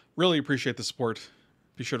 Really appreciate the support.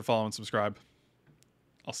 Be sure to follow and subscribe.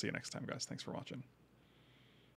 I'll see you next time, guys. Thanks for watching.